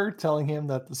water, telling him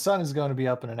that the sun is going to be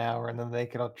up in an hour and then they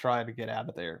can try to get out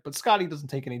of there. But Scotty doesn't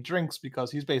take any drinks because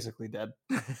he's basically dead.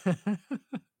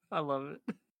 I love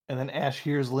it. And then Ash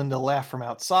hears Linda laugh from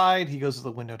outside. He goes to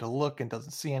the window to look and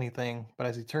doesn't see anything. But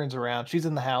as he turns around, she's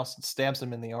in the house and stabs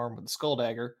him in the arm with a skull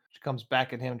dagger. She comes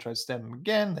back at him and tries to stab him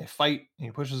again. They fight, and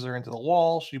he pushes her into the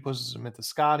wall. She pushes him into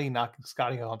Scotty, knocking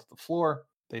Scotty onto the floor.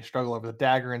 They struggle over the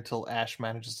dagger until Ash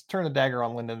manages to turn the dagger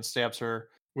on Linda and stabs her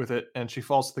with it, and she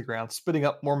falls to the ground, spitting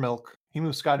up more milk. He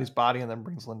moves Scotty's body and then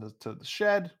brings Linda to the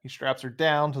shed. He straps her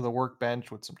down to the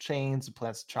workbench with some chains and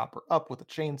plans to chop her up with a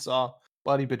chainsaw.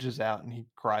 But he bitches out and he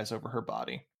cries over her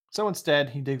body. So instead,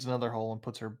 he digs another hole and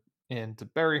puts her in to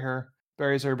bury her.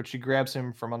 Buries her, but she grabs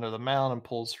him from under the mound and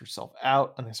pulls herself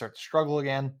out, and they start to struggle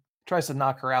again. Tries to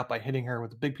knock her out by hitting her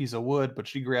with a big piece of wood, but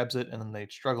she grabs it, and then they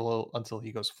struggle until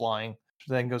he goes flying.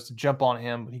 She then goes to jump on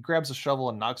him, but he grabs a shovel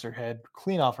and knocks her head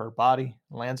clean off her body,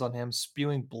 and lands on him,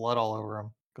 spewing blood all over him.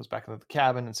 Goes back into the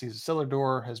cabin and sees the cellar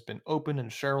door has been opened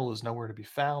and Cheryl is nowhere to be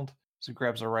found. So he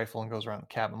grabs a rifle and goes around the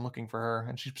cabin looking for her,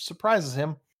 and she surprises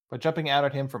him by jumping out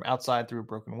at him from outside through a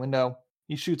broken window.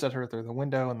 He shoots at her through the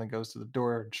window and then goes to the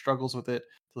door and struggles with it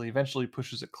till he eventually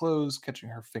pushes it closed, catching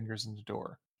her fingers in the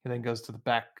door. He then goes to the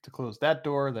back to close that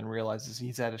door, then realizes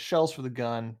he's out of shells for the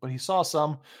gun, but he saw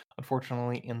some,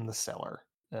 unfortunately, in the cellar.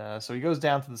 So he goes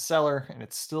down to the cellar, and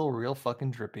it's still real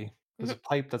fucking drippy. There's a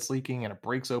pipe that's leaking, and it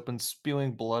breaks open,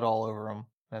 spewing blood all over him.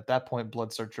 And at that point,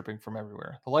 blood starts dripping from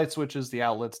everywhere. The light switches, the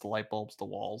outlets, the light bulbs, the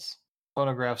walls.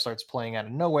 Phonograph starts playing out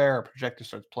of nowhere, a projector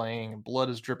starts playing, and blood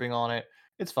is dripping on it.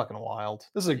 It's fucking wild.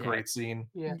 This is a great scene.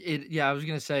 Yeah, I was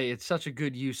going to say, it's such a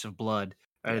good use of blood.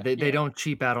 They don't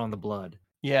cheap out on the blood.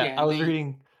 Yeah, I was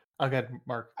reading... Okay,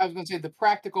 Mark. I was going to say, the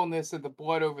practicalness of the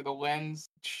blood over the lens,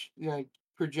 like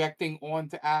projecting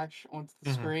onto Ash, onto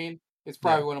the screen, is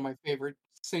probably one of my favorite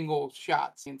single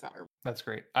shots the entire. That's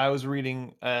great. I was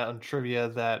reading on trivia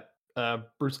that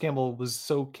Bruce Campbell was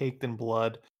so caked in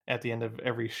blood at the end of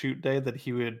every shoot day that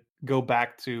he would go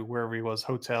back to wherever he was,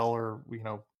 hotel or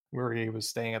where he was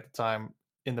staying at the time,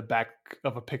 in the back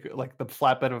of a like the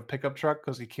flatbed of a pickup truck,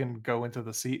 because he couldn't go into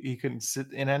the seat. He couldn't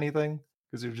sit in anything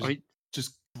because he was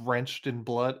just drenched in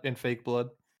blood, in fake blood.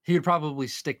 He would probably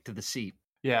stick to the seat.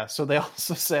 Yeah. So they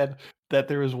also said that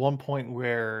there was one point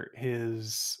where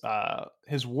his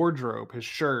wardrobe, his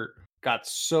shirt, got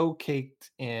so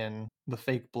caked in the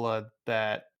fake blood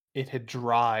that it had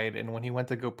dried, and when he went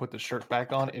to go put the shirt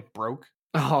back on, it broke.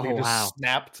 Oh, it just wow.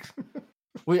 snapped.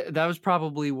 That was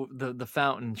probably the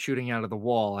fountain shooting out of the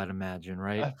wall, I'd imagine,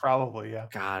 right? Probably, yeah.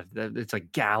 God, it's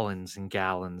like gallons and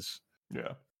gallons.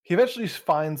 Yeah. He eventually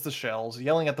finds the shells,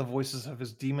 yelling at the voices of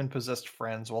his demon-possessed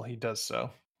friends while he does so.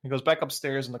 He goes back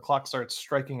upstairs, and the clock starts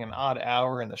striking an odd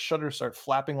hour, and the shutters start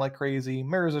flapping like crazy.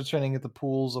 Mirrors are turning at the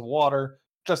pools of water.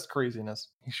 Just craziness.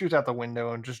 He shoots out the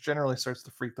window and just generally starts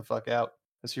to freak the fuck out.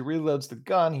 As he reloads the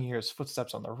gun, he hears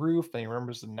footsteps on the roof, and he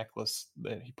remembers the necklace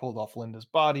that he pulled off Linda's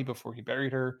body before he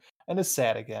buried her, and is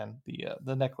sad again.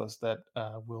 The necklace that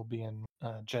will be in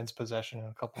Jen's possession in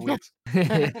a couple weeks.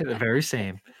 The very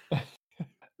same.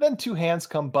 Then two hands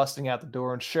come busting out the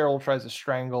door, and Cheryl tries to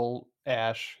strangle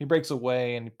Ash. He breaks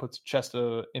away, and he puts a chest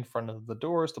in front of the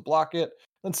doors to block it.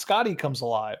 Then Scotty comes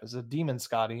alive as a demon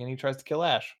Scotty, and he tries to kill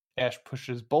Ash. Ash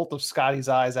pushes both of Scotty's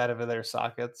eyes out of their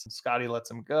sockets, and Scotty lets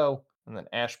him go. And then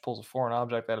Ash pulls a foreign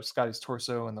object out of Scotty's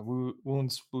torso, and the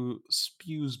wound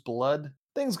spews blood.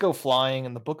 Things go flying,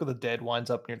 and the Book of the Dead winds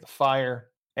up near the fire.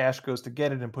 Ash goes to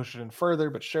get it and push it in further,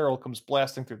 but Cheryl comes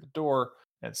blasting through the door,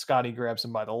 and Scotty grabs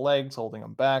him by the legs, holding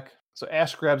him back. So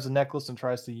Ash grabs the necklace and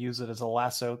tries to use it as a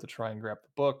lasso to try and grab the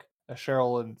book. As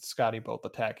Cheryl and Scotty both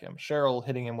attack him. Cheryl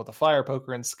hitting him with a fire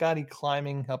poker, and Scotty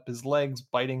climbing up his legs,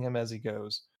 biting him as he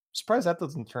goes. I'm surprised that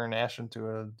doesn't turn Ash into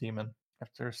a demon.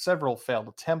 After several failed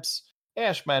attempts,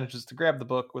 Ash manages to grab the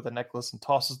book with a necklace and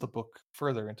tosses the book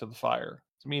further into the fire.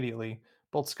 Immediately,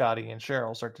 both Scotty and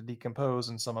Cheryl start to decompose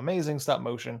in some amazing stop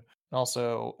motion, and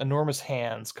also enormous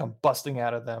hands come busting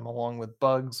out of them, along with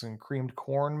bugs and creamed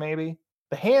corn, maybe.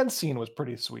 The hand scene was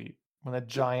pretty sweet, when that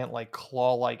giant,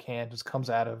 claw-like hand just comes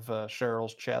out of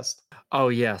Cheryl's chest. Oh,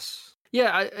 yes.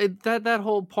 Yeah, that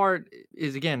whole part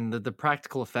is, again, the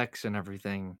practical effects and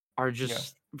everything are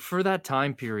just for that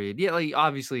time period. Yeah, like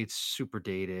obviously it's super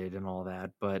dated and all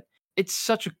that, but it's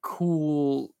such a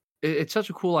cool it's such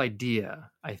a cool idea,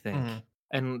 I think. Mhm.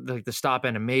 And like the stop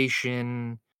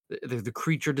animation, the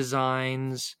creature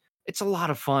designs, it's a lot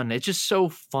of fun. It's just so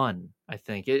fun, I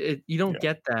think. You don't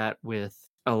get that with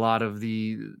a lot of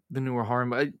the newer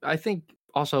horror. I think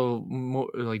also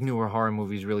like newer horror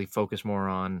movies really focus more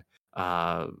on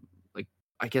like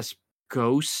I guess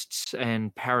ghosts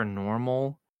and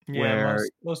paranormal. Yeah, Where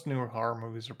most newer horror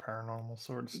movies are paranormal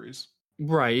sort of series.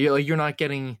 right, like you're not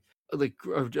getting like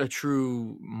a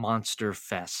true monster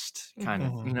fest kind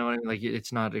of, you know what I mean? Like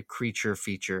it's not a creature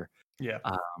feature. Yeah.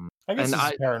 Um, I guess and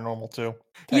this is paranormal too.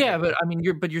 yeah, but technically. I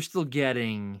mean you're still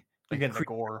getting You're like getting the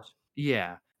gore.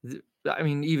 yeah. I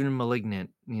mean even Malignant,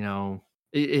 you know,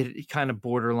 it kind of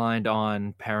borderlined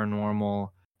on paranormal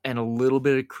and a little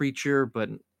bit of creature, but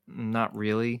not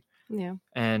really. Yeah.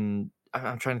 And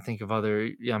I'm trying to think of other.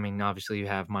 Yeah, I mean, obviously you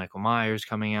have Michael Myers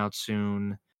coming out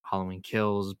soon, Halloween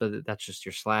Kills, but that's just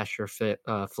your slasher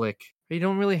flick. You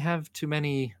don't really have too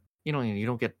many. You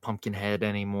don't get Pumpkinhead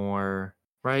anymore,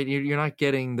 right? You're not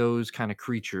getting those kind of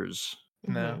creatures.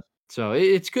 No. So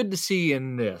it's good to see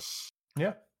in this.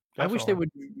 Yeah. I wish they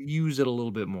Definitely. would use it a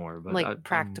little bit more, but Like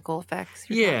practical effects.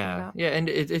 You're talking yeah, about. yeah, and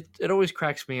it always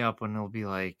cracks me up when they'll be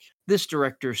like, this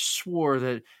director swore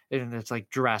that, and it's like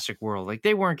Jurassic World, like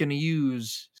they weren't going to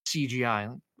use CGI.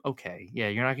 Like, okay, yeah,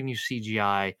 you're not going to use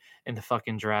CGI in the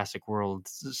fucking Jurassic World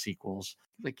sequels.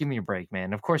 Like, give me a break,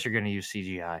 man. Of course you're going to use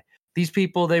CGI. These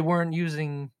people, they weren't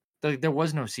using. There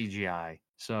was no CGI,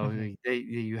 so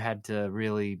you had to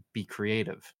really be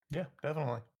creative. Yeah,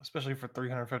 definitely. Especially for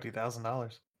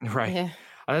 $350,000. Right.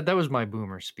 Yeah. That was my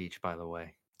boomer speech, by the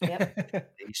way.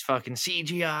 Yep. These fucking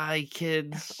CGI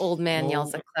kids. Old man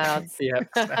yells at clouds. Yeah,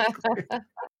 exactly.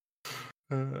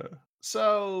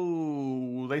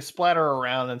 So they splatter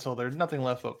around until there's nothing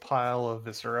left but a pile of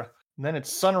viscera. And then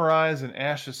it's sunrise and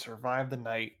Ash has survived the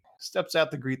night. Steps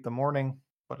out to greet the morning,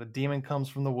 but a demon comes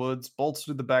from the woods, bolts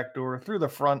through the back door, through the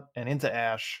front, and into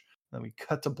Ash. Then we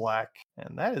cut to black,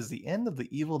 and that is the end of The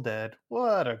Evil Dead.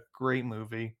 What a great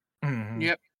movie. Mhm.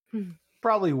 Yep.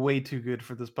 Probably way too good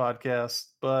for this podcast,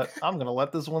 but I'm going to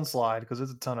let this one slide because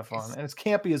it's a ton of fun. And it's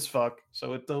campy as fuck,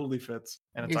 so it totally fits.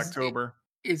 And it's October.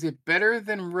 Is it better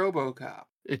than RoboCop?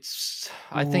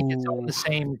 I think it's on the Ooh.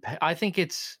 same. I think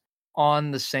it's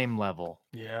on the same level.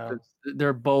 Yeah.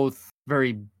 They're both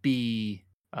very B.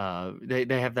 They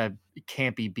have that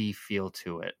campy B feel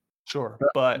to it. Sure,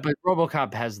 but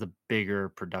RoboCop has the bigger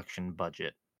production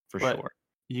budget for But- sure.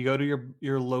 you go to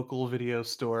your local video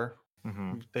store.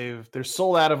 Mhm. They're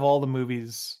sold out of all the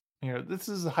movies. This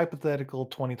is a hypothetical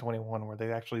 2021 where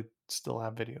they actually still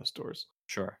have video stores.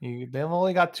 Sure. They've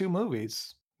only got 2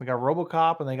 movies. They got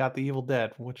RoboCop and they got The Evil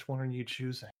Dead. Which one are you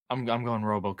choosing? I'm going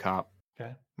RoboCop.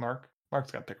 Okay, Mark's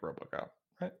got to pick RoboCop,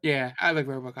 right? Yeah, I like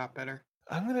RoboCop better.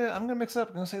 I'm gonna mix it up.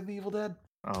 I'm gonna say The Evil Dead.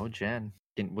 Oh, Jen,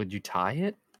 would you tie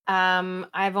it?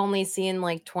 I've only seen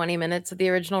like 20 minutes of the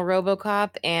original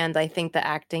RoboCop, and I think the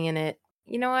acting in it.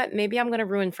 You know what? Maybe I'm gonna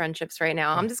ruin friendships right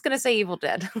now. I'm just gonna say Evil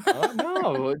Dead.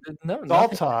 No, It's all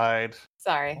tied.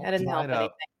 Sorry, I didn't help Tied up.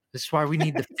 anything. This is why we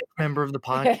need the fifth member of the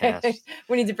podcast.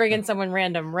 We need to bring in someone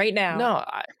random right now. No,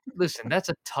 listen, that's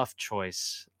a tough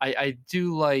choice. I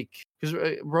do like because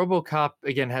RoboCop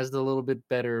again has the little bit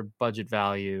better budget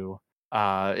value.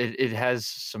 It has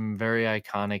some very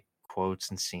iconic quotes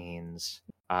and scenes.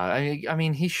 I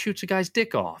mean, he shoots a guy's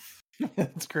dick off.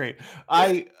 That's great.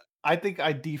 I think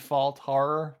I default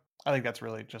horror. I think that's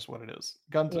really just what it is.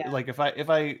 Like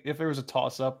if there was a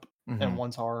toss up and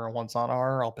one's horror and one's not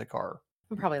horror, I'll pick horror.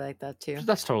 I'm probably like that too.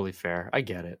 That's totally fair. I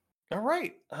get it. All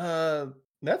right.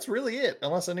 That's really it.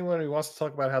 Unless anyone who wants to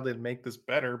talk about how they'd make this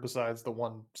better, besides the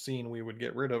one scene we would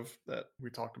get rid of that we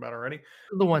talked about already.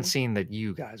 The one scene that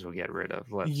you guys will get rid of.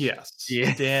 Yes.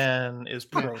 Yeah. Dan is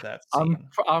pro that scene.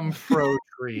 I'm pro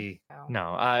tree. No,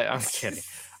 I'm kidding.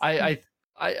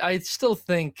 I still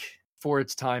think for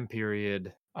its time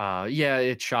period, yeah,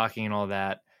 it's shocking and all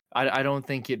that. I don't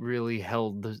think it really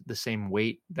held the same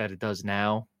weight that it does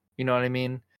now. You know what I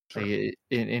mean? Sure. Like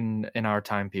in our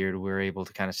time period, we were able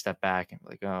to kind of step back and be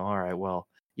like, oh, all right, well,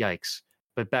 yikes.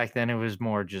 But back then, it was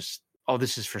more just, oh,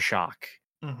 this is for shock,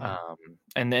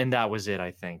 and that was it.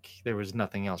 I think there was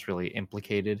nothing else really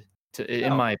implicated,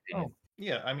 in my opinion.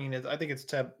 Yeah, I mean, I think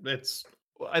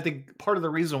I think part of the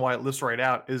reason why it lifts right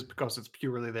out is because it's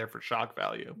purely there for shock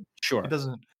value. Sure,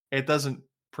 it doesn't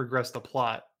progress the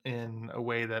plot in a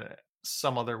way that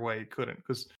some other way couldn't,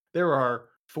 because there are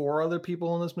 4 other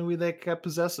people in this movie that get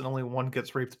possessed and only one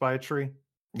gets raped by a tree.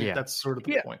 Yeah, that's sort of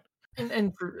the point.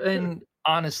 And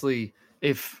honestly,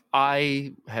 if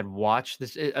I had watched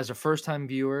this as a first time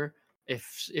viewer,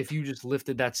 if you just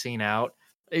lifted that scene out,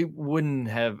 I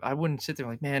wouldn't sit there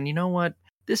like, man, you know what?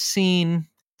 This scene,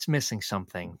 it's missing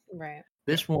something. Right.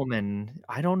 This woman,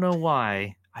 I don't know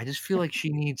why. I just feel like she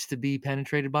needs to be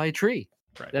penetrated by a tree.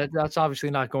 Right. That's obviously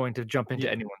not going to jump into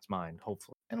Yeah. anyone's mind,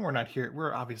 hopefully. And we're not here.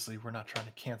 We're not trying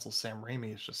to cancel Sam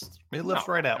Raimi. It's just it lifts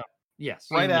right out. No. Yes.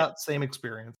 Right Yeah. out, same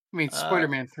experience. I mean,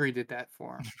 Spider-Man 3 did that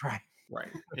for him. Right.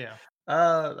 Right. Yeah.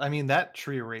 I mean, that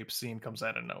tree rape scene comes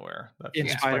out of nowhere. That's In a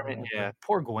Spider-Man, thing. yeah.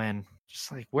 Poor Gwen.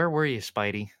 Just like, where were you,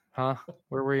 Spidey? Huh?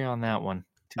 Where were you on that one?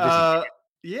 Too busy.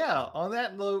 Yeah, on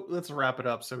that note, let's wrap it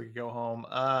up so we can go home.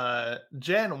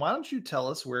 Jen, why don't you tell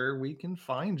us where we can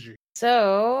find you?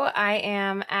 So I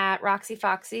am at Roxy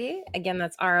Foxy. Again,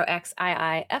 that's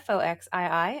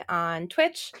ROXIIFOXII on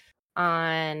Twitch.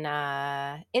 On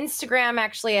Instagram,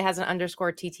 actually, it has an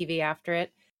underscore TTV after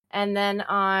it. And then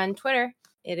on Twitter,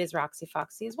 it is Roxy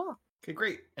Foxy as well. Okay,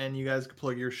 great. And you guys can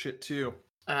plug your shit too.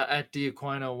 At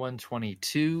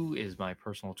Diaquino122 is my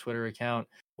personal Twitter account.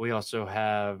 We also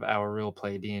have our Real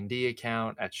Play D&D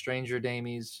account at Stranger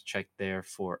Damies. Check there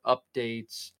for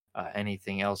updates,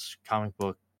 anything else comic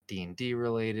book D&D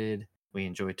related. We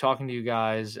enjoy talking to you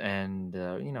guys, and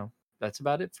that's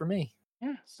about it for me.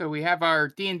 Yeah. So we have our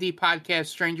D&D podcast,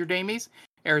 Stranger Damies,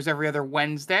 airs every other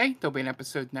Wednesday. There'll be an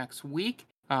episode next week.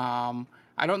 I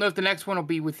don't know if the next one will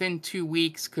be within 2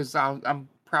 weeks because I'm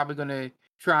probably going to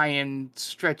try and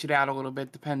stretch it out a little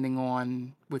bit depending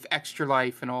on with Extra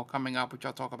Life and all coming up, which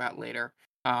I'll talk about later.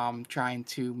 Trying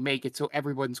to make it so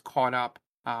everyone's caught up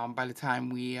by the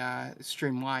time we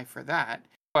stream live for that.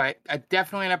 But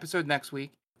definitely an episode next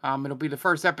week. It'll be the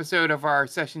first episode of our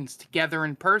sessions together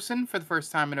in person for the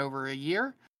first time in over a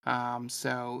year.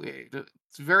 So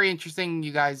it's very interesting.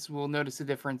 You guys will notice a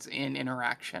difference in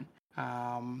interaction. You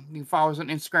can follow us on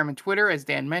Instagram and Twitter, as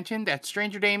Dan mentioned, at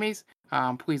Stranger Damies.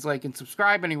 Please like and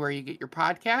subscribe anywhere you get your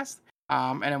podcast.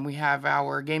 And then we have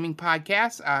our gaming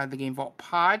podcast, the Game Vault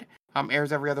Pod.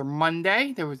 Airs every other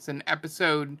Monday. There was an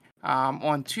episode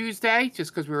on Tuesday,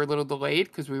 just because we were a little delayed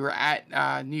because we were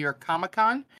at New York Comic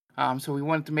Con. So we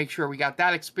wanted to make sure we got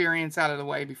that experience out of the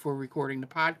way before recording the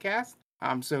podcast.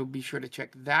 So be sure to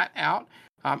check that out.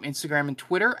 Instagram and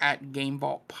Twitter at Game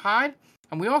Vault Pod.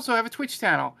 And we also have a Twitch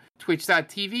channel,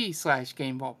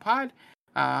 twitch.tv/GameVaultPod,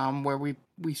 where we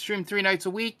stream 3 nights a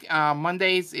week.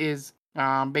 Mondays is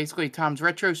basically Tom's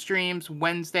retro streams.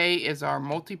 Wednesday is our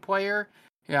multiplayer,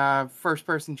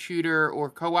 first-person shooter or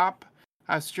co-op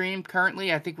stream.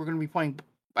 Currently, I think we're going to be playing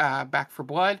Back 4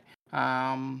 Blood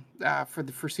for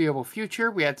the foreseeable future.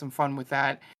 We had some fun with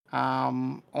that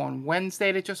on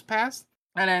Wednesday that just passed.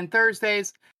 And then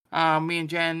Thursdays, me and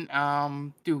Jen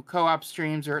do co-op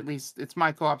streams, or at least it's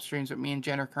my co-op streams that me and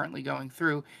Jen are currently going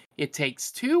through. It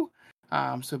Takes Two.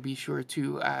 So be sure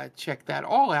to check that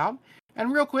all out.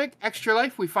 And real quick, Extra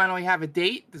Life, we finally have a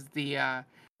date. This is the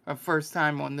first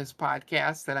time on this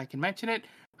podcast that I can mention it.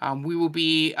 We will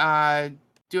be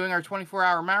doing our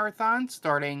 24-hour marathon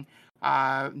starting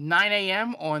 9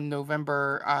 a.m. on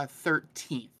November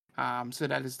 13th. So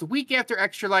that is the week after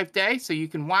Extra Life Day. So you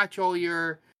can watch all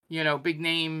your big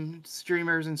name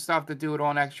streamers and stuff that do it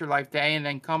on Extra Life Day, and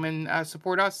then come and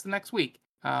support us the next week.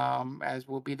 As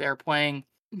we'll be there playing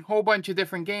a whole bunch of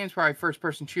different games, probably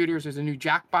first-person shooters. There's a new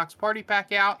Jackbox Party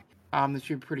Pack out that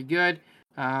should be pretty good.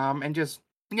 And just,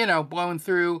 blowing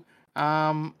through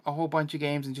a whole bunch of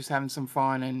games and just having some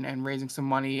fun and raising some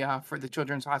money for the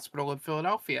Children's Hospital of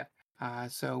Philadelphia.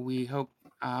 So we hope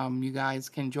you guys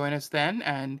can join us then.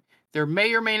 And there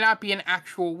may or may not be an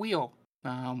actual wheel.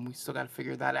 We still got to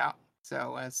figure that out.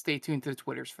 So stay tuned to the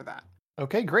Twitters for that.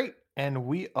 Okay, great. And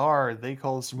we are They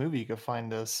Call This a Movie. You can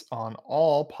find us on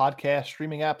all podcast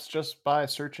streaming apps just by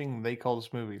searching They Call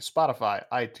This Movie. Spotify,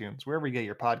 iTunes, wherever you get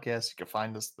your podcasts, you can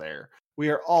find us there. We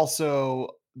are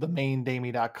also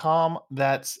themaindamie.com.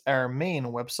 That's our main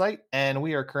website. And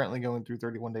we are currently going through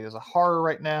 31 Days of Horror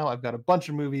right now. I've got a bunch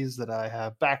of movies that I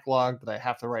have backlogged that I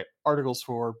have to write articles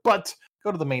for. But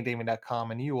go to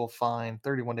themaindamie.com and you will find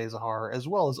 31 Days of Horror, as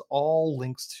well as all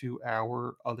links to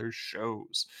our other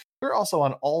shows. We're also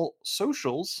on all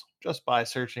socials just by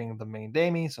searching The Main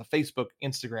Damie. So Facebook,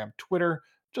 Instagram, Twitter.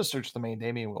 Just search The Main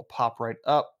Damie and we'll pop right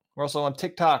up. We're also on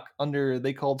TikTok under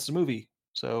They Called This a Movie.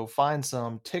 So find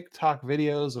some TikTok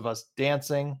videos of us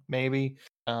dancing, maybe.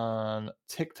 On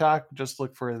TikTok, just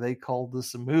look for They Called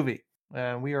This a Movie.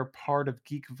 And we are part of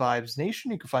Geek Vibes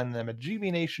Nation. You can find them at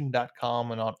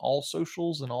gvnation.com and on all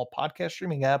socials and all podcast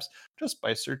streaming apps just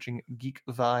by searching Geek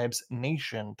Vibes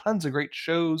Nation. Tons of great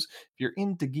shows. If you're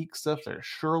into geek stuff, there's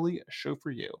surely a show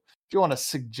for you. If you want to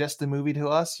suggest a movie to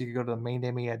us, you can go to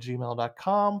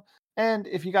themaindamie@gmail.com. And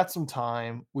if you got some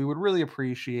time, we would really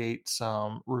appreciate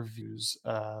some reviews.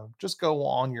 Just go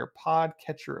on your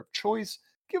podcatcher of choice,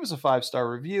 give us a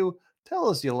 5-star review, tell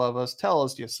us you love us, tell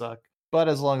us you suck. But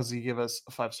as long as you give us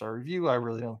a 5-star review, I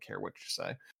really don't care what you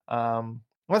say.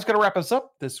 That's going to wrap us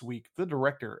up this week. The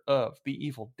director of The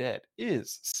Evil Dead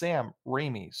is Sam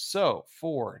Raimi. So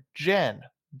for Jen,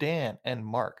 Dan, and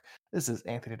Mark, this is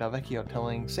Anthony Dalvecchio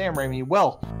telling Sam Raimi,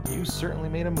 well, you certainly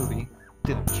made a movie,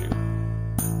 didn't you?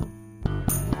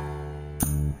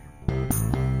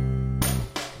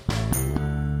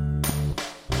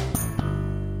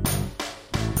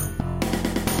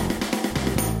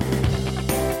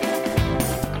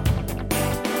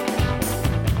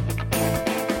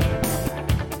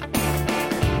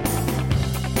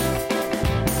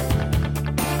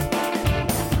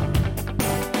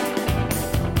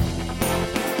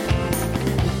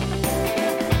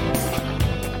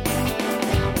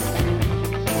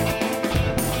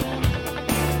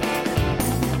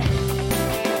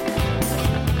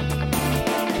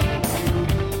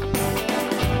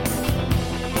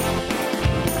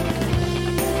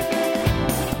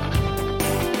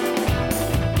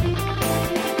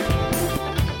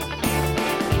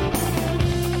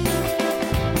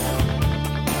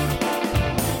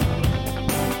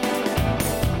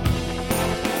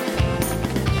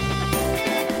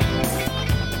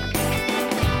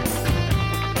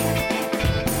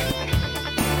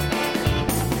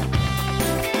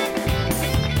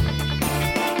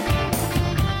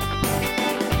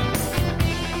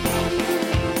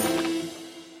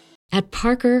 At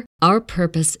Parker, our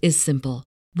purpose is simple.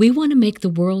 We want to make the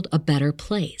world a better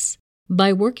place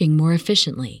by working more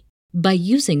efficiently, by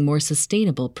using more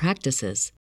sustainable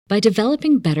practices, by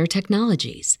developing better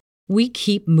technologies. We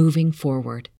keep moving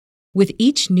forward. With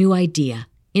each new idea,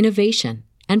 innovation,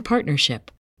 and partnership,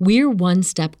 we're one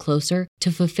step closer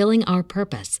to fulfilling our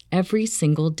purpose every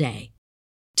single day.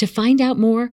 To find out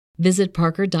more, visit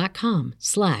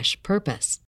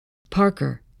parker.com/purpose.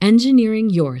 Parker, engineering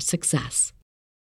your success.